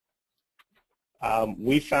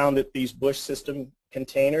 We found that these Bush system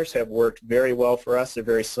containers have worked very well for us. They're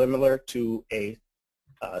very similar to a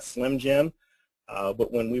Slim Jim.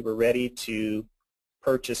 but when we were ready to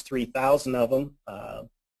purchase 3,000 of them a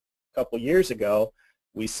couple years ago,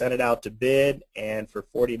 we sent it out to bid, and for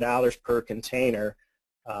 $40 per container,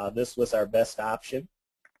 this was our best option.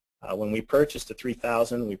 When we purchased the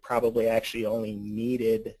 3,000, we probably actually only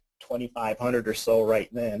needed 2,500 or so right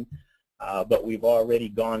then, but we've already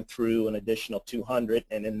gone through an additional 200,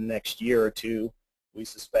 and in the next year or two, we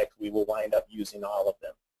suspect we will wind up using all of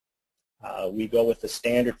them. We go with the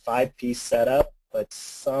standard 5-piece setup, but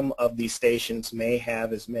some of these stations may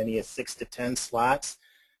have as many as 6 to 10 slots.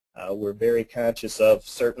 We're very conscious of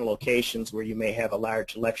certain locations where you may have a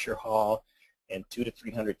large lecture hall and 200 to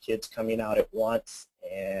 300 kids coming out at once,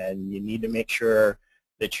 and you need to make sure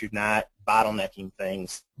that you're not bottlenecking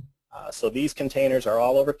things. So these containers are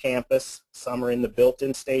all over campus. Some are in the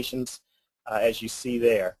built-in stations, as you see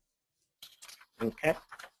there. Okay.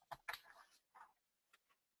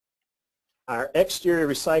 Our exterior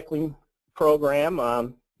recycling program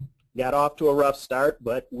got off to a rough start,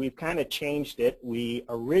 but we've kind of changed it. We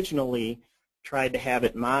originally tried to have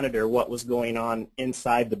it monitor what was going on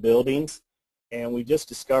inside the buildings, and we just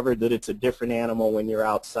discovered that it's a different animal when you're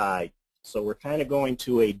outside. So we're kind of going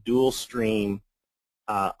to a dual stream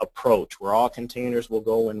approach where all containers will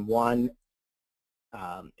go in one.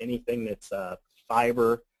 Anything that's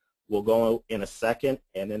fiber will go in a second,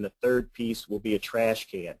 and then the third piece will be a trash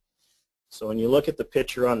can. So when you look at the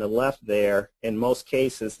picture on the left there, in most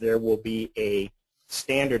cases there will be a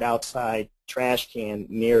standard outside trash can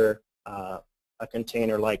near a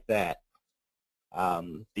container like that.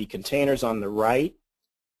 The containers on the right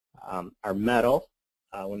are metal.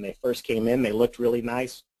 When they first came in, they looked really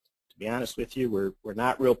nice. To be honest with you, we're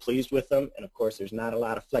not real pleased with them, and of course there's not a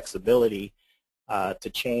lot of flexibility to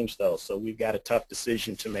change those. So we've got a tough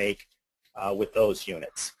decision to make with those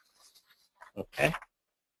units. Okay.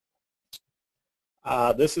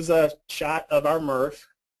 This is a shot of our MRF.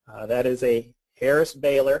 That is a Harris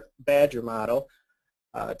Baylor Badger model.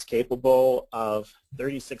 It's capable of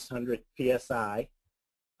 3,600 PSI.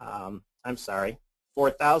 I'm sorry,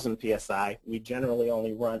 4,000 PSI. We generally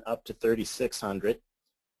only run up to 3,600.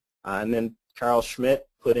 And then Carl Schmidt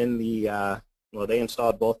put in the, well, they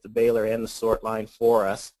installed both the Baylor and the sort line for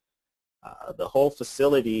us. The whole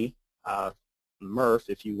facility, MRF,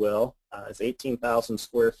 if you will, is 18,000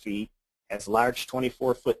 square feet. Has large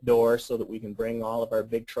 24-foot doors so that we can bring all of our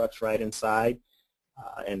big trucks right inside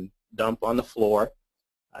and dump on the floor.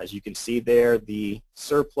 As you can see there, the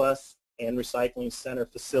surplus and recycling center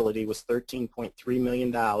facility was $13.3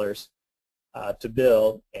 million to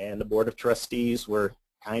build, and the Board of Trustees were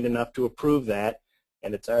kind enough to approve that,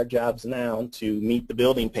 and it's our jobs now to meet the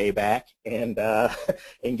building payback and,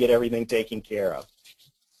 and get everything taken care of.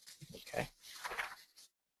 Okay.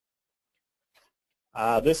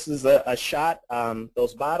 This is a shot.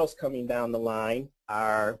 Those bottles coming down the line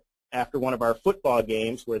are after one of our football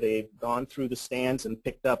games where they've gone through the stands and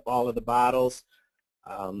picked up all of the bottles,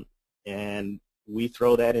 and we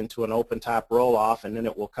throw that into an open top roll-off, and then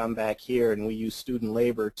it will come back here, and we use student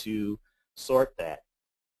labor to sort that.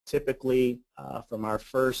 Typically, from our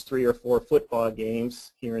first 3 or 4 football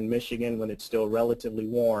games here in Michigan when it's still relatively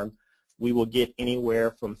warm, we will get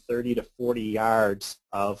anywhere from 30 to 40 yards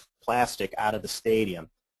of plastic out of the stadium.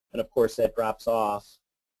 And of course that drops off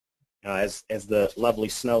as the lovely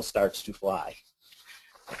snow starts to fly.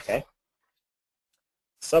 Okay.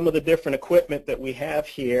 Some of the different equipment that we have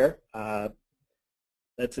here,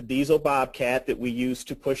 that's a diesel Bobcat that we use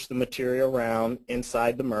to push the material around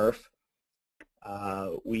inside the MRF.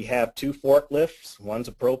 We have 2 forklifts. One's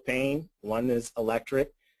a propane, one is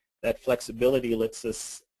electric. That flexibility lets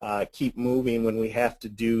us keep moving when we have to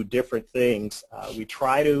do different things. We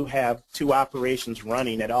try to have 2 operations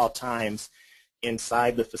running at all times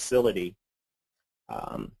inside the facility.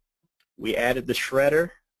 We added the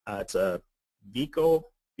shredder. It's a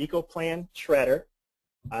VicoPlan shredder.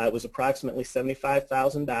 It was approximately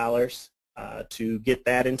 $75,000 to get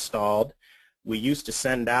that installed. We used to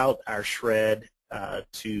send out our shred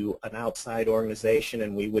to an outside organization,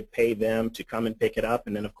 and we would pay them to come and pick it up,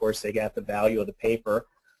 and then of course they got the value of the paper.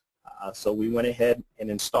 So we went ahead and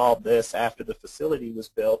installed this after the facility was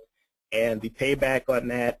built, and the payback on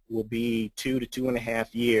that will be 2 to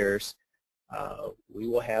 2.5 years. We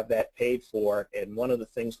will have that paid for, and one of the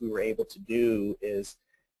things we were able to do is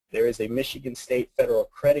there is a Michigan State Federal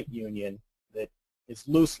Credit Union that is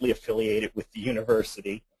loosely affiliated with the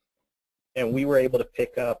university, and we were able to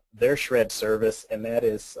pick up their shred service, and that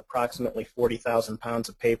is approximately 40,000 pounds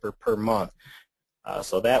of paper per month.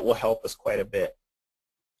 So that will help us quite a bit.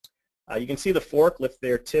 You can see the forklift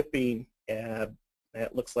there tipping.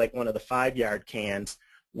 That looks like one of the 5-yard cans.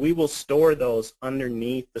 we will store those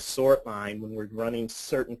underneath the sort line when we're running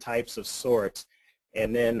certain types of sorts.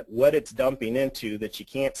 And then what it's dumping into that you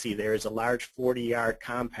can't see there is a large 40-yard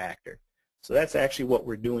compactor. So that's actually what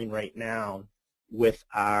we're doing right now with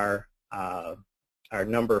our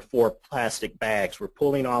number 4 plastic bags. We're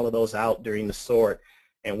pulling all of those out during the sort,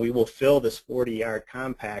 and we will fill this 40-yard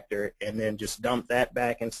compactor and then just dump that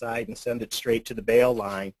back inside and send it straight to the bale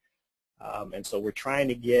line. And so we're trying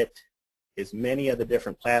to get as many of the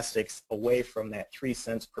different plastics away from that 3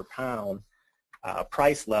 cents per pound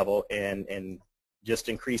price level and just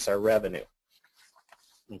increase our revenue.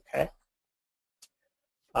 Okay.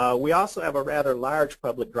 We also have a rather large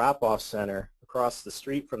public drop-off center across the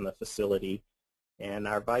street from the facility, and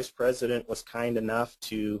our vice president was kind enough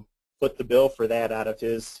to put the bill for that out of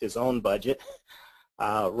his own budget.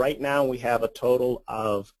 Right now we have a total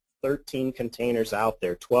of 13 containers out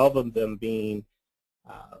there, 12 of them being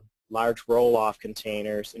large roll-off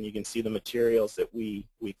containers, and you can see the materials that we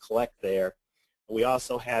collect there. We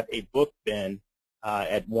also have a book bin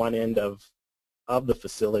at one end of the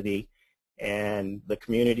facility, and the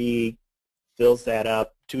community fills that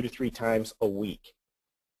up 2 to 3 times a week.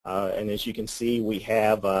 And as you can see, we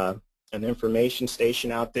have an information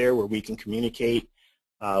station out there where we can communicate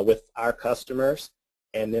with our customers,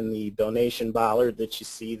 and then the donation bollard that you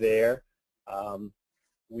see there,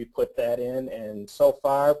 we put that in, and so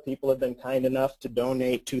far people have been kind enough to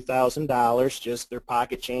donate $2,000, just their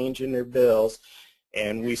pocket change and their bills,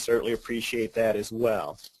 and we certainly appreciate that as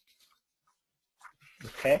well.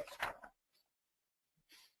 Okay.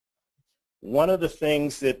 One of the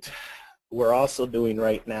things that we're also doing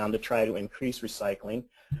right now to try to increase recycling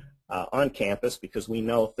on campus, because we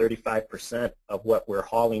know 35% of what we're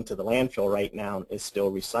hauling to the landfill right now is still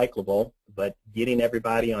recyclable, but getting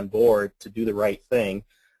everybody on board to do the right thing,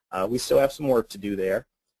 we still have some work to do there.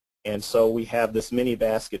 And so we have this mini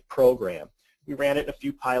basket program. We ran it in a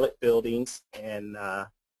few pilot buildings, and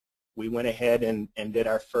we went ahead and did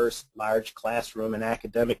our first large classroom and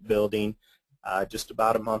academic building just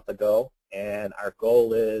about a month ago. And our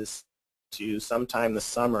goal is to sometime this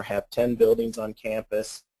summer have 10 buildings on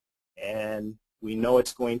campus, and we know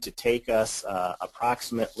it's going to take us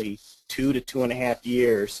approximately 2 to 2.5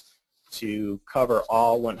 years to cover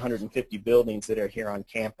all 150 buildings that are here on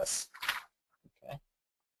campus. Okay.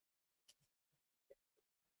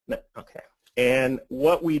 Okay. And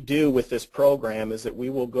what we do with this program is that we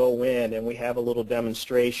will go in and we have a little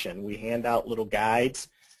demonstration. We hand out little guides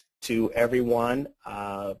to everyone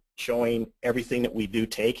showing everything that we do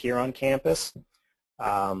take here on campus.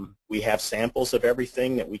 We have samples of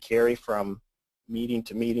everything that we carry from meeting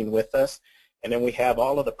to meeting with us, and then we have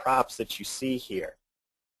all of the props that you see here.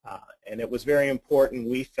 And it was very important,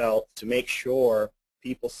 we felt, to make sure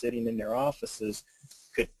people sitting in their offices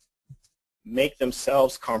could make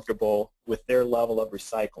themselves comfortable with their level of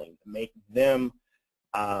recycling, make them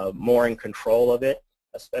more in control of it,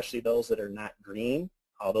 especially those that are not green.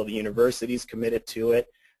 Although the university is committed to it,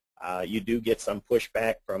 you do get some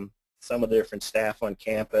pushback from some of the different staff on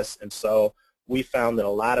campus, and so we found that a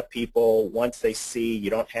lot of people, once they see you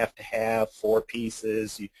don't have to have 4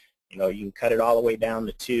 pieces, you know, you can cut it all the way down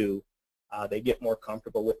to 2, they get more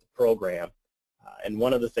comfortable with the program. And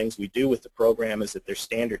one of the things we do with the program is that their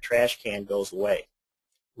standard trash can goes away.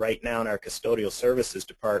 Right now in our custodial services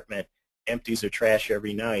department, empties their trash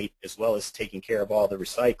every night, as well as taking care of all the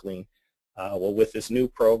recycling. Well, with this new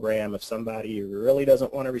program, if somebody really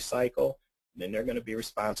doesn't want to recycle, then they're going to be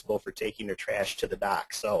responsible for taking their trash to the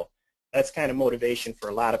dock. So that's kind of motivation for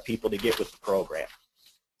a lot of people to get with the program.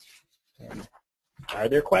 And are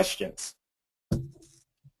there questions?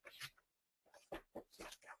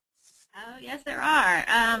 Oh, yes, there are.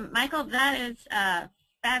 Michael, that is a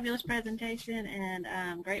fabulous presentation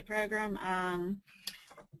and great program.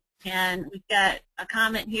 And we've got a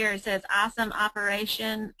comment here. It says, awesome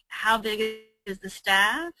operation. How big is the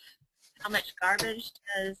staff? How much garbage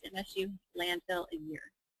does MSU landfill a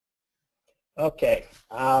year? Okay.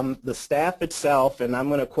 The staff itself, and I'm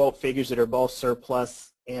going to quote figures that are both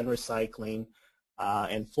surplus and recycling,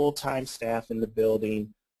 and full-time staff in the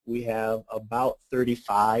building, we have about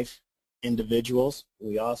 35 individuals.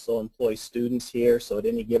 We also employ students here, so at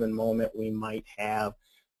any given moment we might have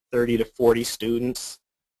 30 to 40 students.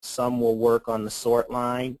 Some will work on the sort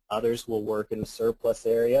line, others will work in the surplus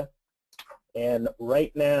area. And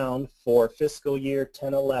right now for fiscal year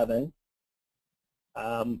 10-11,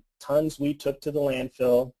 tons we took to the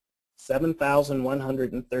landfill,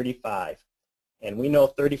 7,135. And we know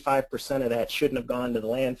 35% of that shouldn't have gone to the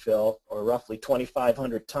landfill, or roughly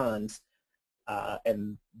 2,500 tons,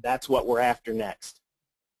 and that's what we're after next.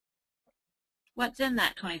 What's in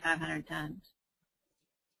that 2,500 tons?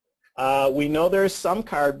 We know there's some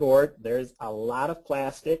cardboard, there's a lot of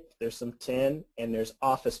plastic, there's some tin, and there's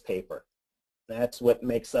office paper. That's what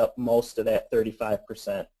makes up most of that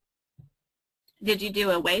 35%. Did you do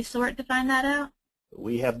a waste sort to find that out?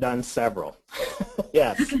 We have done several.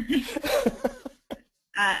 Yes.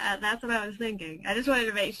 That's what I was thinking. I just wanted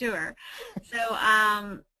to make sure. So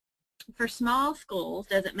for small schools,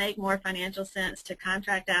 does it make more financial sense to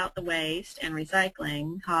contract out the waste and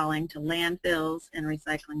recycling hauling to landfills and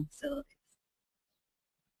recycling facilities?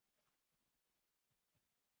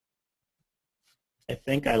 I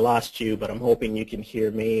think I lost you, but I'm hoping you can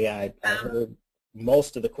hear me. I heard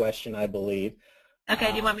most of the question, I believe.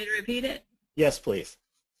 Okay, do you want me to repeat it? Yes, please.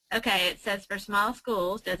 Okay, it says for small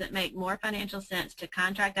schools, does it make more financial sense to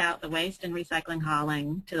contract out the waste and recycling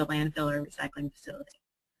hauling to the landfill or recycling facility?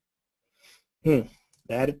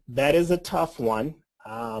 That is a tough one,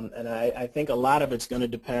 and I think a lot of it's going to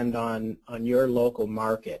depend on your local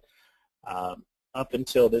market. Up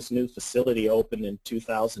until this new facility opened in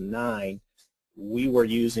 2009, we were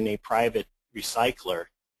using a private recycler,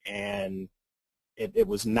 and it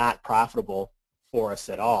was not profitable for us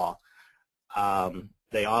at all.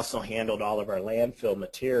 They also handled all of our landfill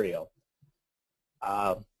material.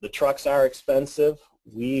 The trucks are expensive.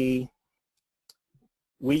 We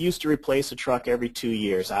used to replace a truck every 2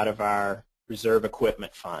 years out of our reserve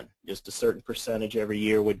equipment fund. Just a certain percentage every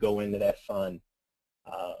year would go into that fund.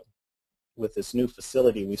 With this new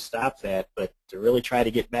facility, we stopped that, but to really try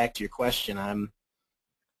to get back to your question,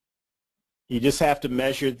 you just have to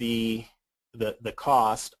measure the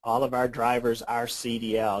cost. All of our drivers are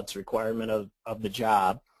CDL. It's a requirement of the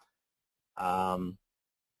job. And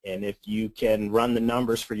if you can run the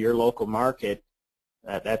numbers for your local market,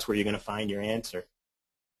 that's where you're going to find your answer.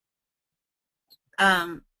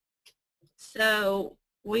 So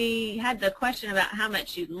we had the question about how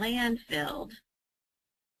much you landfilled.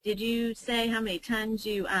 Did you say how many tons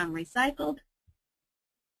you recycled?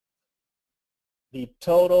 The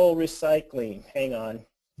total recycling, hang on.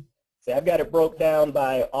 See, I've got it broke down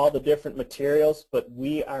by all the different materials, but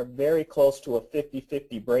we are very close to a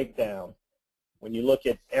 50-50 breakdown when you look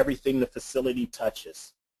at everything the facility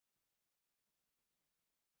touches.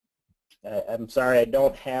 I'm sorry, I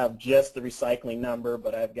don't have just the recycling number,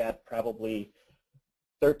 but I've got probably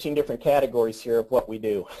 13 different categories here of what we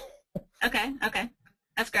do. Okay,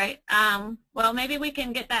 that's great. Well, maybe we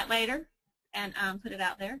can get that later and put it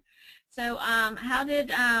out there. So how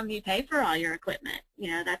did you pay for all your equipment?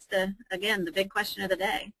 You know, that's again, the big question of the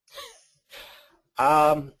day.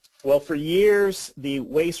 Well, for years, the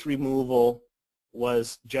waste removal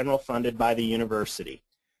was general funded by the university.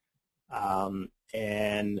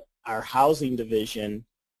 And our housing division,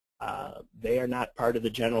 they are not part of the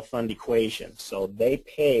general fund equation. So they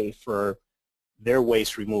pay for their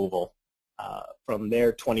waste removal from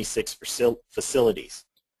their 26 facilities.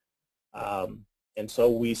 And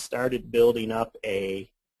so we started building up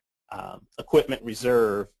a equipment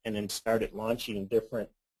reserve and then started launching different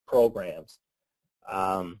programs.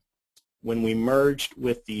 When we merged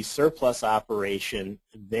with the surplus operation,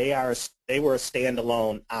 they were a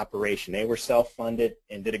standalone operation. They were self-funded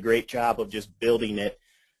and did a great job of just building it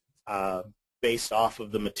based off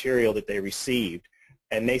of the material that they received.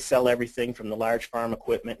 And they sell everything from the large farm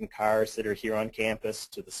equipment and cars that are here on campus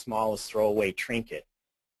to the smallest throwaway trinket.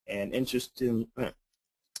 And the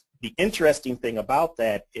interesting thing about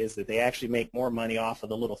that is that they actually make more money off of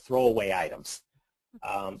the little throwaway items.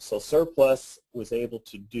 So surplus was able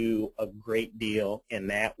to do a great deal in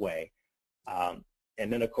that way. And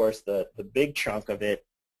then, of course, the big chunk of it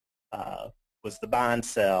was the bond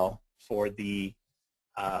sale for the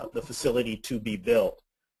facility to be built.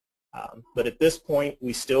 But at this point,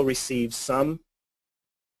 we still receive some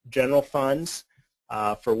general funds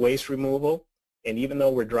for waste removal. And even though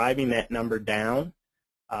we're driving that number down,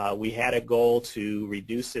 we had a goal to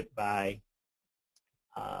reduce it by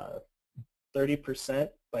 30%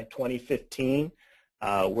 by 2015.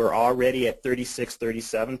 We're already at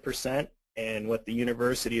 37%. And what the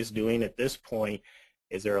university is doing at this point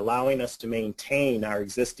is they're allowing us to maintain our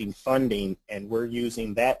existing funding, and we're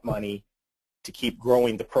using that money to keep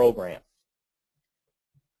growing the program.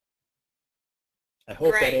 I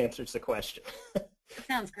hope that answers the question.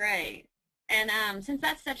 Sounds great. And since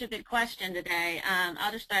that's such a big question today,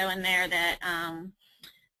 I'll just throw in there that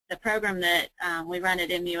the program that we run at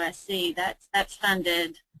MUSC, that's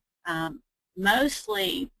funded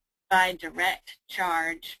mostly by direct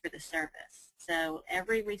charge for the service. So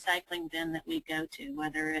every recycling bin that we go to,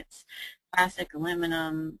 whether it's plastic,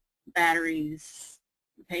 aluminum, batteries,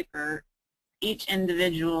 paper, each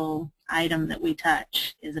individual item that we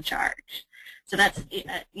touch is a charge. So that's,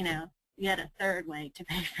 you know, yet a third way to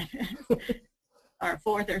pay for this, or a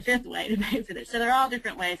fourth or fifth way to pay for this. So they're all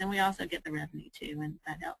different ways, and we also get the revenue too, and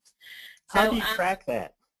that helps. So, how do you track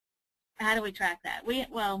that? How do we track that? We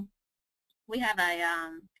have a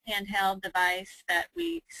handheld device that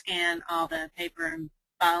we scan all the paper and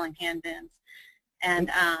bottle and can bins,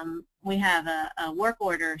 and we have a work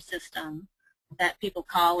order system that people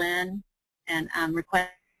call in and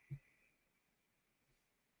request.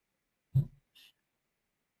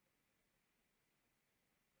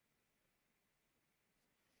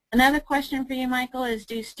 Another question for you, Michael, is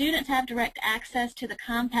do students have direct access to the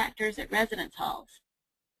compactors at residence halls?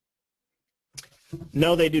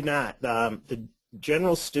 No, they do not. The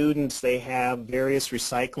general students, they have various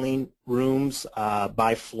recycling rooms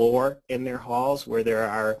by floor in their halls where there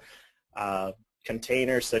are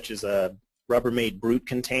containers such as a Rubbermaid Brute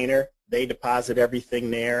container. They deposit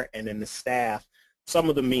everything there, and then the staff, some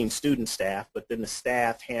of them mean student staff, but then the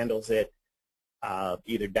staff handles it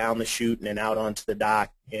either down the chute and then out onto the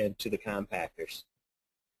dock and to the compactors.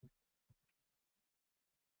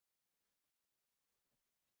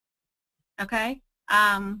 Okay.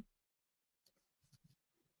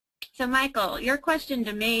 So Michael, your question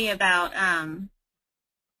to me about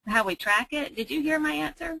how we track it, did you hear my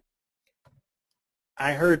answer?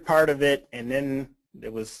 I heard part of it, and then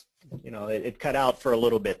it was, it cut out for a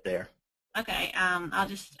little bit there. Okay, I'll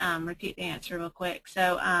just repeat the answer real quick.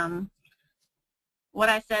 So what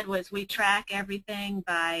I said was we track everything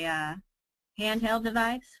by handheld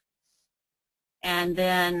device, and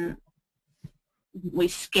then we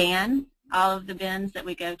scan all of the bins that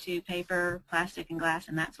we go to, paper, plastic, and glass,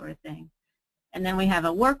 and that sort of thing. And then we have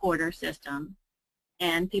a work order system,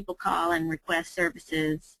 and people call and request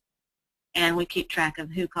services, and we keep track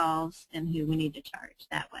of who calls and who we need to charge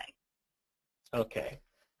that way. Okay.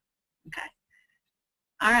 Okay.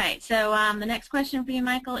 All right, so the next question for you,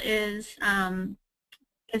 Michael, is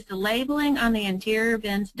the labeling on the interior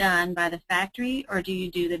bins done by the factory, or do you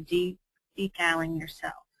do the decaling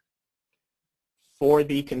yourself? For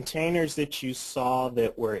the containers that you saw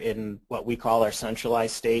that were in what we call our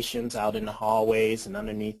centralized stations out in the hallways and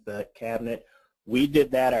underneath the cabinet, we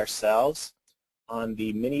did that ourselves. On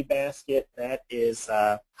the mini basket, that is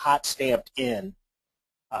hot stamped in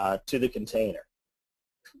to the container.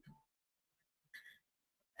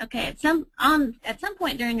 Okay, at some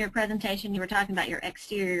point during your presentation you were talking about your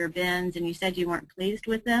exterior bins and you said you weren't pleased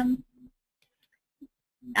with them.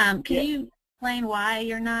 Can you explain why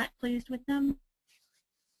you're not pleased with them?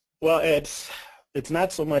 Well, it's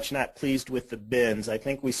not so much not pleased with the bins. I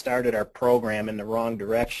think we started our program in the wrong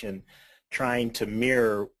direction, trying to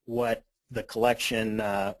mirror what the collection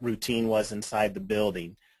routine was inside the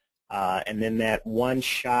building. And then that one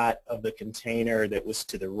shot of the container that was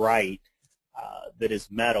to the right that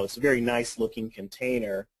is metal, it's a very nice looking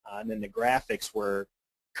container, and then the graphics were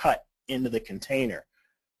cut into the container.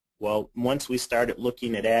 Well, once we started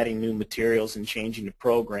looking at adding new materials and changing the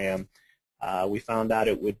program, we found out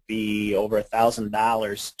it would be over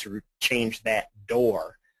 $1,000 to change that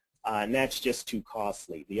door, and that's just too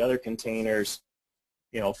costly. The other containers,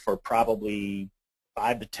 for probably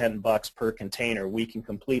 $5 to $10 per container, we can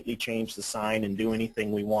completely change the sign and do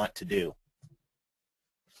anything we want to do.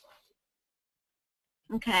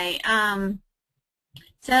 Okay,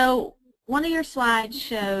 so one of your slides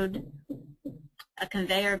showed a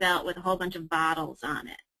conveyor belt with a whole bunch of bottles on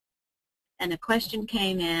it. And a question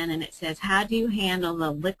came in and it says, how do you handle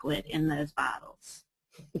the liquid in those bottles?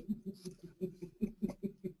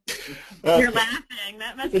 You're laughing.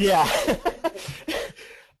 That must be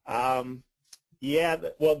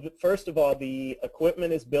well, first of all, the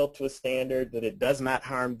equipment is built to a standard that it does not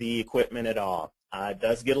harm the equipment at all. It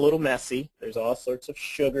does get a little messy. There's all sorts of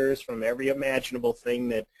sugars from every imaginable thing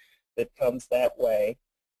that comes that way.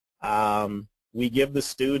 We give the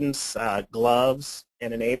students gloves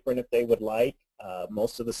and an apron if they would like.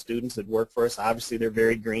 Most of the students that work for us, obviously they're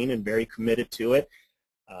very green and very committed to it.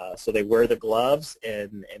 So they wear the gloves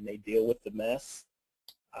and they deal with the mess.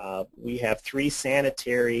 We have 3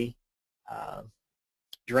 sanitary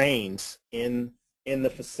drains in the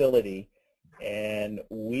facility, and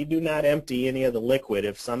we do not empty any of the liquid.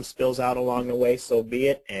 If some spills out along the way, so be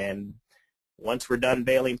it. And once we're done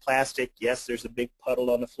baling plastic, yes, there's a big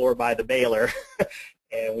puddle on the floor by the baler,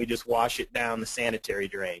 and we just wash it down the sanitary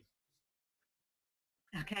drain.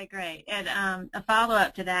 Okay, great. And a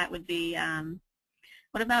follow-up to that would be,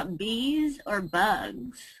 what about bees or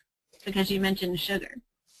bugs? Because you mentioned sugar.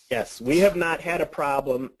 Yes, we have not had a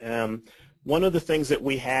problem. One of the things that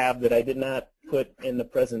we have that I did not put in the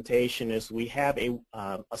presentation is we have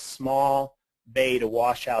a small bay to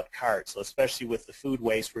wash out carts. So especially with the food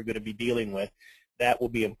waste we're going to be dealing with, that will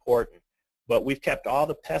be important. but we've kept all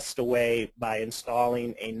the pests away by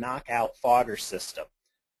installing a knockout fogger system.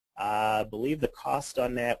 I believe the cost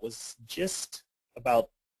on that was just about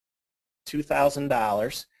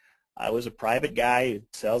 $2,000. I was a private guy who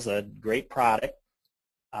sells a great product.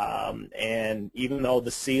 And even though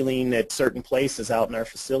the ceiling at certain places out in our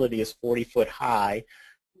facility is 40 foot high,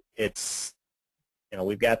 it's,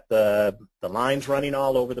 we've got the lines running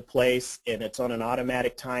all over the place, and it's on an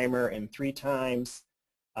automatic timer, and 3 times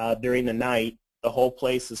during the night the whole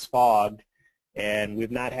place is fogged, and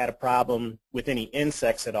we've not had a problem with any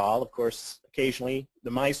insects at all. Of course, occasionally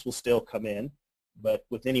the mice will still come in, but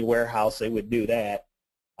with any warehouse they would do that.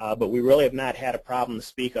 But we really have not had a problem to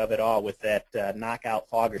speak of at all with that knockout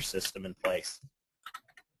fogger system in place.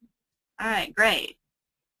 All right, great.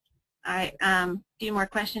 All right, a few more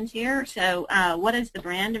questions here. So what is the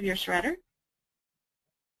brand of your shredder?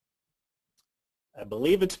 I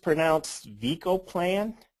believe it's pronounced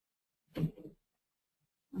VicoPlan.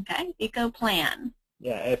 Okay, VicoPlan.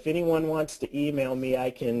 Yeah, if anyone wants to email me, I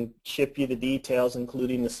can ship you the details,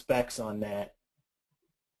 including the specs on that.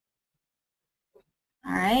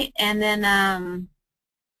 All right, and then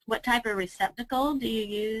what type of receptacle do you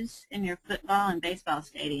use in your football and baseball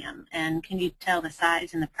stadium? And can you tell the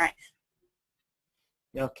size and the price?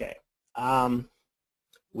 Okay.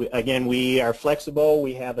 Again, we are flexible.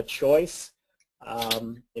 We have a choice.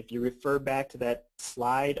 If you refer back to that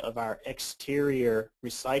slide of our exterior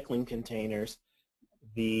recycling containers,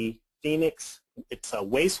 the Phoenix, it's a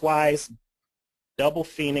Wastewise double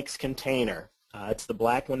Phoenix container. It's the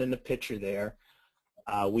black one in the picture there.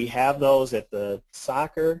 We have those at the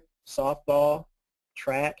soccer, softball,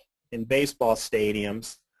 track, and baseball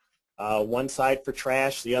stadiums. One side for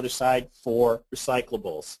trash, the other side for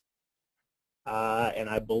recyclables. And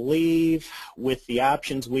I believe with the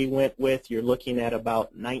options we went with, you're looking at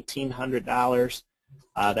about $1,900.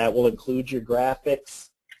 That will include your graphics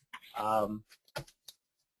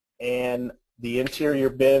and the interior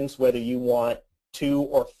bins, whether you want 2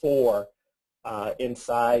 or 4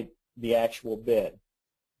 inside the actual bin.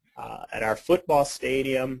 At our football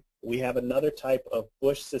stadium, we have another type of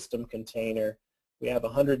Bush system container. We have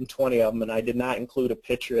 120 of them, and I did not include a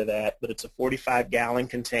picture of that, but it's a 45-gallon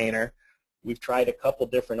container. We've tried a couple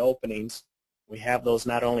different openings. We have those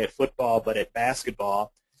not only at football but at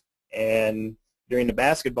basketball. And during the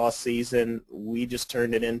basketball season, we just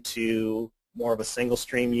turned it into more of a single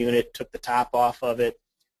stream unit, took the top off of it,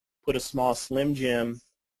 put a small Slim Jim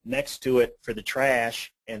next to it for the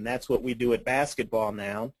trash, and that's what we do at basketball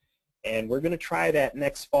now. And we're going to try that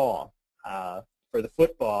next fall for the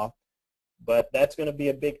football. But that's going to be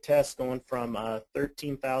a big test, going from a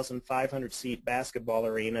 13,500 seat basketball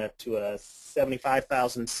arena to a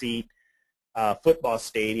 75,000 seat football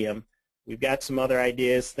stadium. We've got some other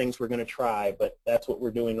ideas, things we're going to try, but that's what we're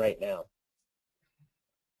doing right now.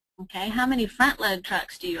 Okay, how many front load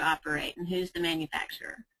trucks do you operate, and who's the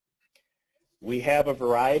manufacturer? We have a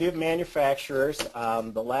variety of manufacturers.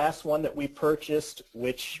 The last one that we purchased,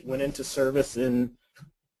 which went into service in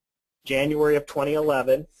January of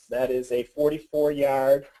 2011, that is a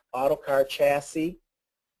 44-yard Autocar chassis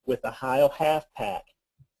with a Heil half pack.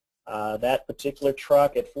 That particular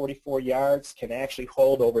truck at 44 yards can actually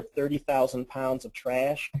hold over 30,000 pounds of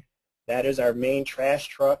trash. That is our main trash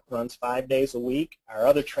truck, runs 5 days a week. Our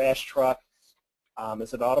other trash truck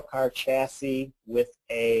is an Autocar chassis with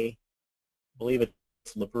a, I believe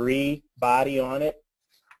it's Labrie body on it.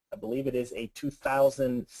 I believe it is a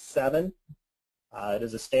 2007. It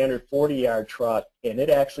is a standard 40-yard truck, and it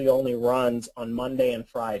actually only runs on Monday and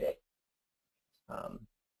Friday.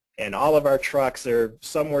 And all of our trucks are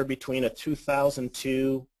somewhere between a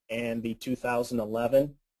 2002 and the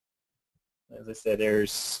 2011. As I said,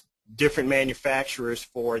 there's different manufacturers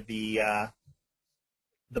for the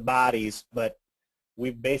bodies, but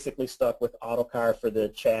we've basically stuck with Autocar for the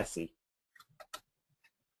chassis.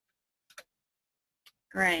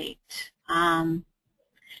 Great.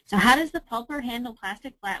 So how does the pulper handle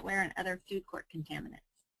plastic flatware and other food court contaminants?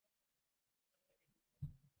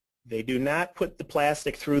 They do not put the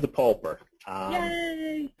plastic through the pulper.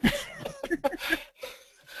 Yay!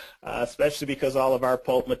 Especially because all of our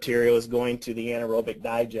pulp material is going to the anaerobic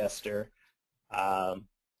digester.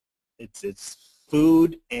 It's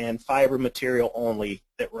food and fiber material only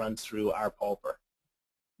that runs through our pulper.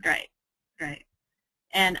 Great, great.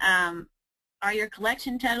 And are your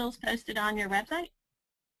collection totals posted on your website?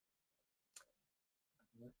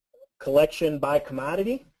 Collection by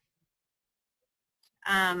commodity?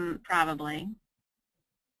 Probably.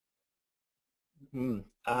 No,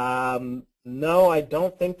 I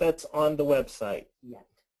don't think that's on the website Yet.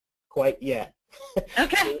 quite yet.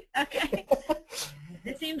 Okay, okay.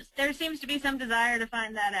 It seems there seems to be some desire to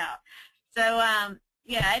find that out. So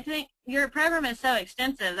yeah, I think your program is so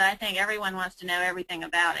extensive that I think everyone wants to know everything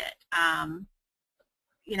about it.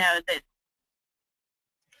 You know, that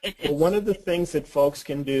well, one of the things that folks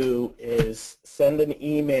can do is send an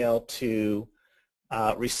email to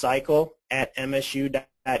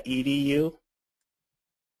recycle@msu.edu.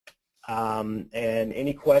 And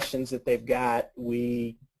any questions that they've got,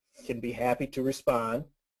 we can be happy to respond.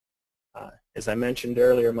 As I mentioned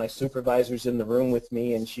earlier, my supervisor's in the room with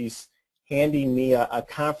me, and she's handing me a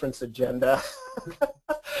conference agenda.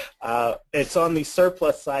 It's on the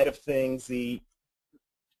surplus side of things, the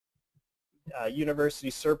University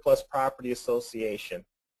Surplus Property Association.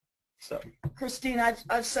 So, Christine,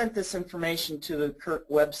 I've sent this information to the Kirk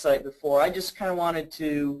website before. I just kind of wanted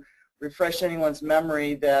to refresh anyone's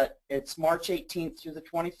memory that it's March 18th through the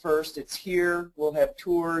 21st. It's here. We'll have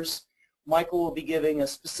tours. Michael will be giving a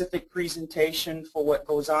specific presentation for what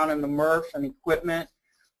goes on in the MRF and equipment,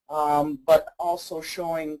 but also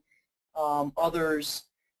showing others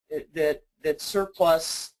that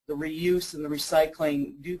surplus, the reuse, and the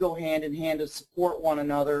recycling do go hand in hand to support one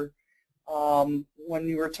another. When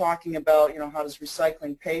you were talking about, how does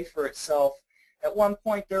recycling pay for itself, at one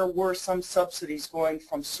point there were some subsidies going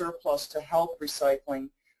from surplus to help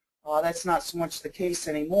recycling. That's not so much the case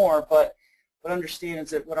anymore, but understand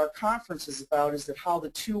is that what our conference is about is that how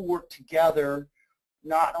the two work together,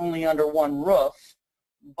 not only under one roof,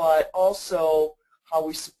 but also how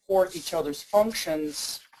we support each other's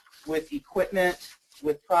functions with equipment,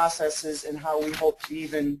 with processes, and how we hope to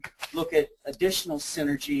even look at additional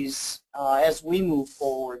synergies as we move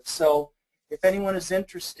forward. So if anyone is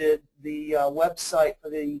interested, the website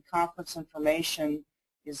for the conference information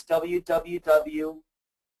is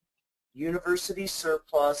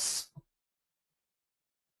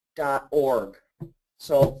www.universitysurplus.org.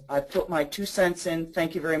 So I put my 2 cents in.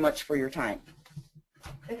 Thank you very much for your time.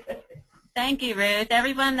 thank you, Ruth.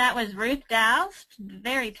 Everyone, that was Ruth Doust,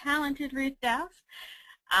 very talented Ruth Doust.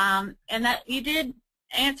 And that you did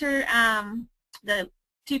answer the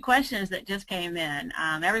 2 questions that just came in.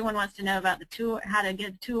 Everyone wants to know about the tour, how to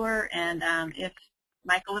get a tour, and if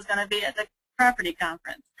Michael was going to be at the property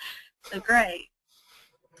conference. So great.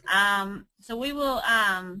 So we will,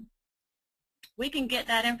 we can get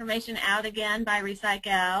that information out again by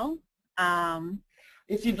Recycle.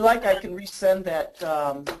 If you'd like, I can resend that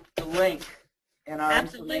the link and our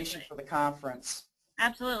Absolutely. information for the conference.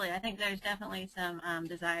 Absolutely. I think there's definitely some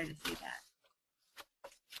desire to see that.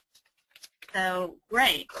 So,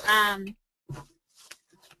 great.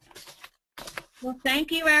 Well,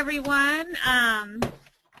 thank you, everyone.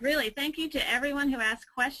 Really, thank you to everyone who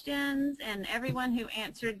asked questions and everyone who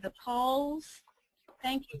answered the polls.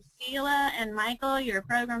 Thank you, Sheila and Michael. Your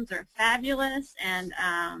programs are fabulous, and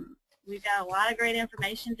we've got a lot of great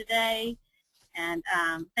information today. And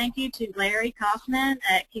thank you to Larry Kaufman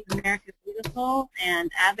at Keep America Beautiful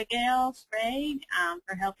and Abigail Sprague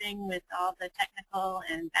for helping with all the technical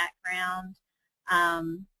and background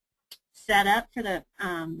setup for the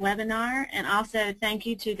webinar. And also thank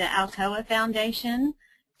you to the Alcoa Foundation.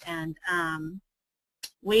 And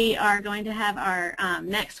we are going to have our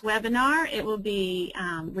next webinar. It will be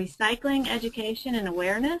Recycling Education and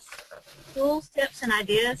Awareness, Tools, Tips, and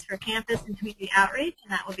Ideas for Campus and Community Outreach,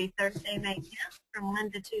 and that will be Thursday, May 10th from 1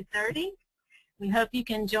 to 2:30. We hope you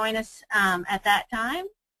can join us at that time.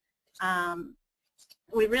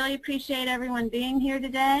 We really appreciate everyone being here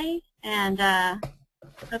today, and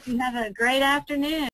hope you have a great afternoon.